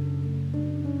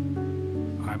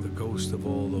 I'm the ghost of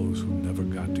all those who never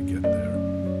got to get there.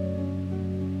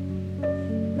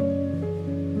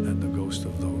 And the ghost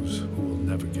of those who will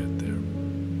never get there.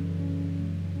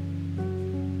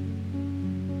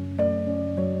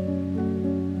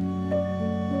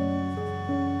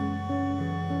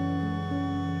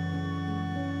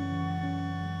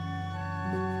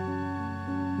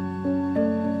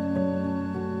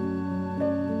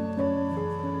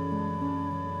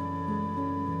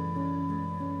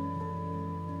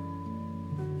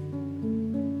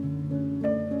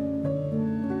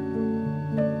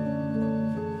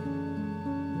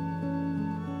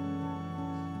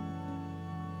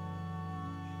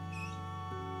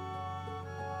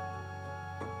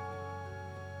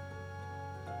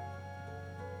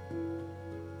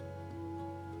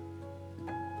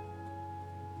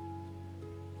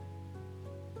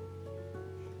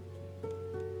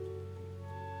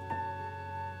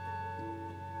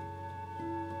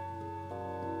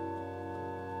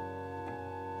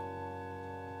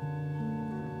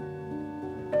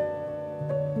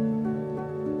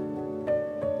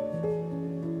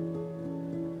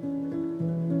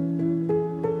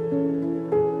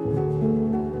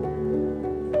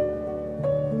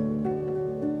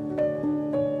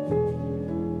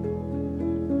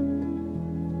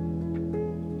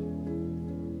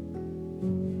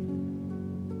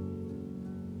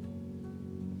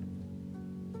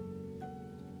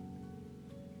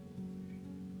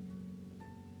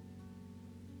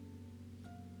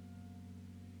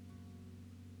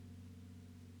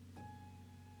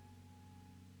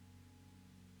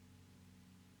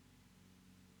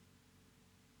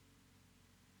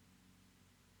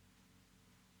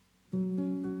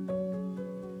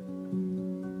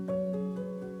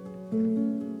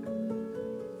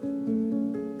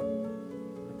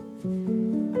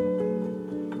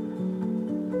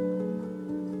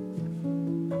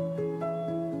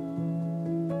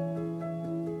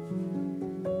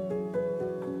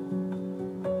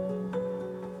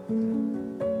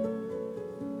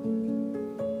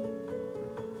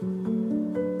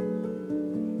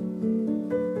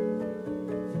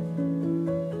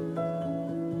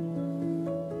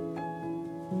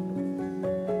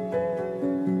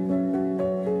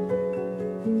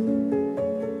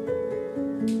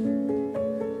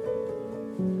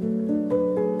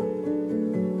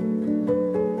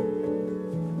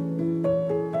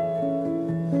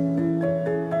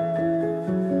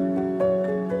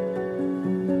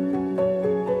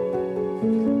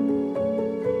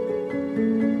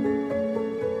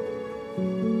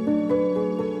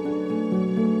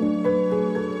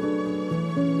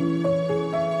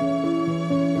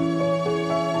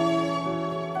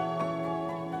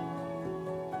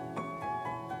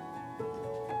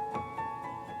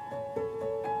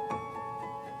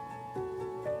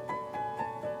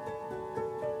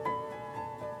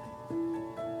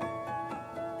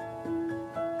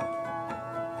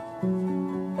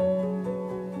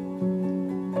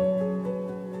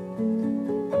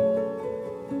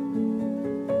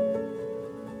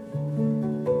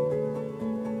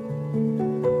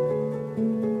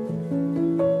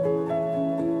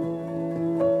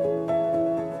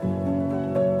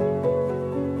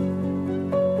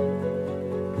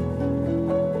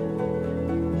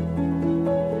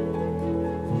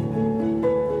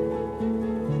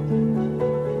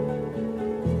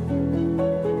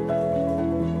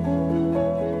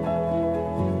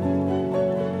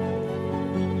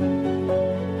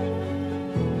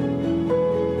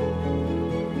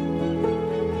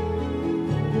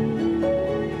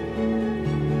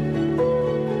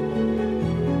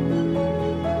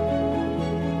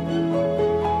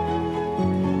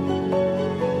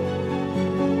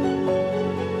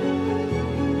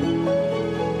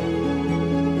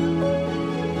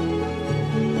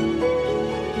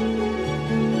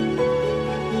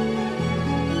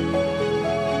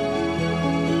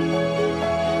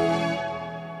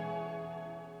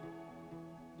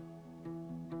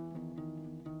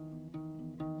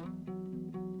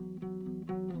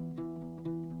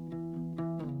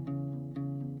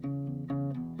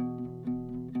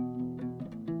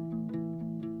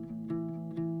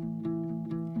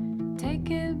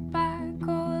 take it back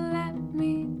or let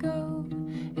me go.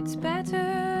 It's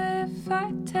better if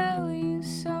I tell you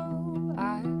so.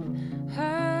 I've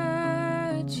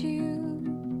hurt you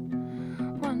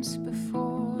once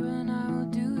before and I'll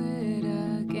do it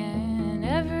again.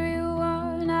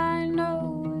 Everyone I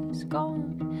know is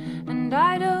gone and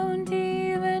I don't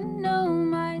even know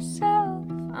myself.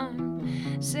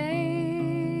 I'm sailing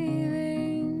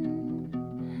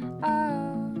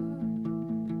out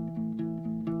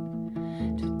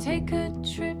to take a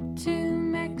trip to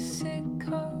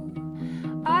Mexico.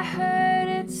 I heard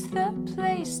it's the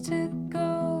place to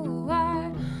go.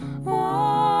 I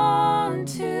want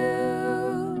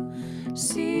to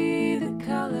see the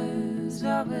colors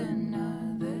of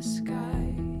another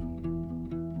sky.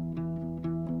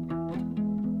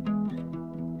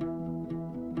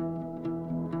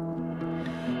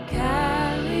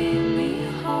 Carry me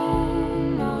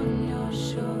home on your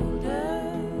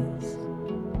shoulders.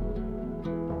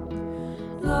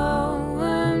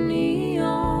 Lower me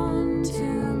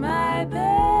onto my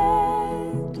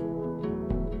bed.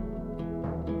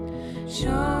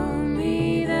 Show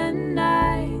me the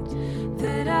night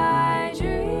that I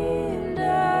dreamed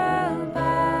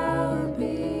about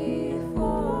before.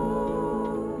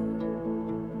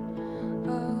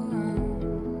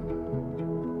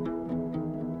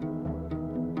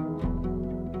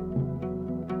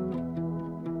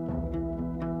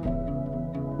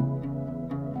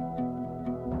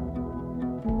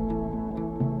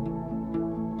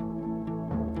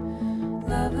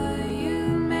 Lover, you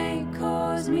may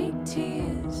cause me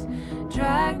tears,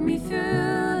 drag me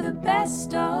through the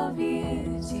best of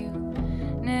years. You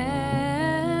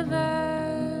never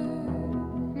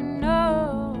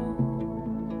know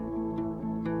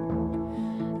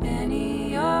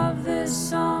any of the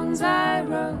songs I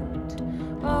wrote,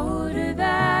 older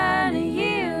than a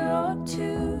year or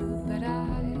two, but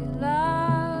I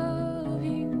love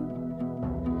you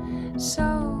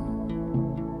so.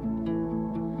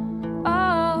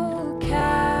 Oh,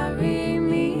 carry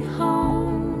me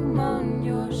home on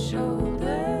your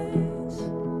shoulders.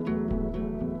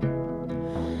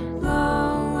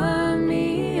 Lower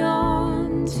me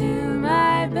onto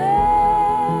my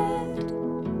bed.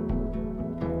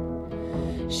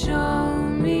 Show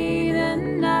me the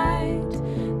night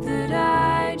that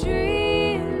I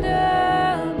dreamed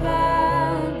about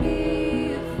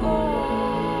before.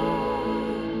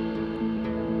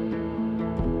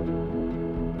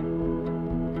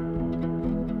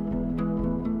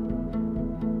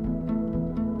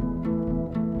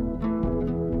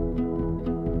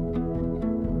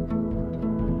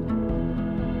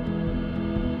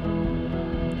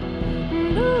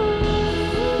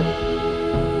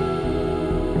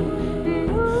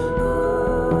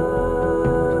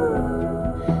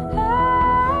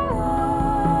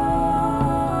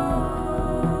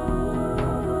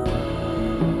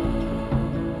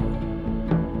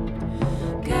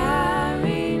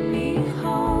 Carry me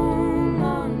home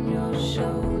on your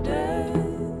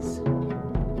shoulders.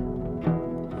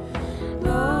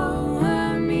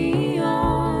 Lower me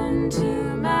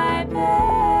onto my bed.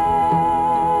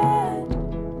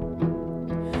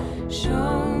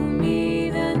 Show me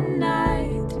the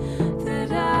night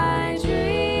that I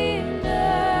dreamed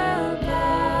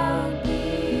about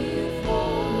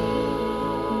before.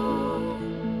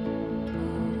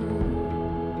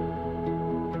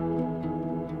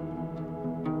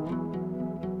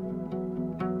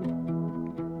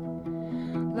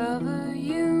 Lover,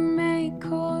 you may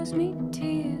cause me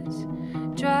tears,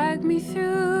 drag me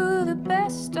through the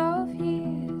best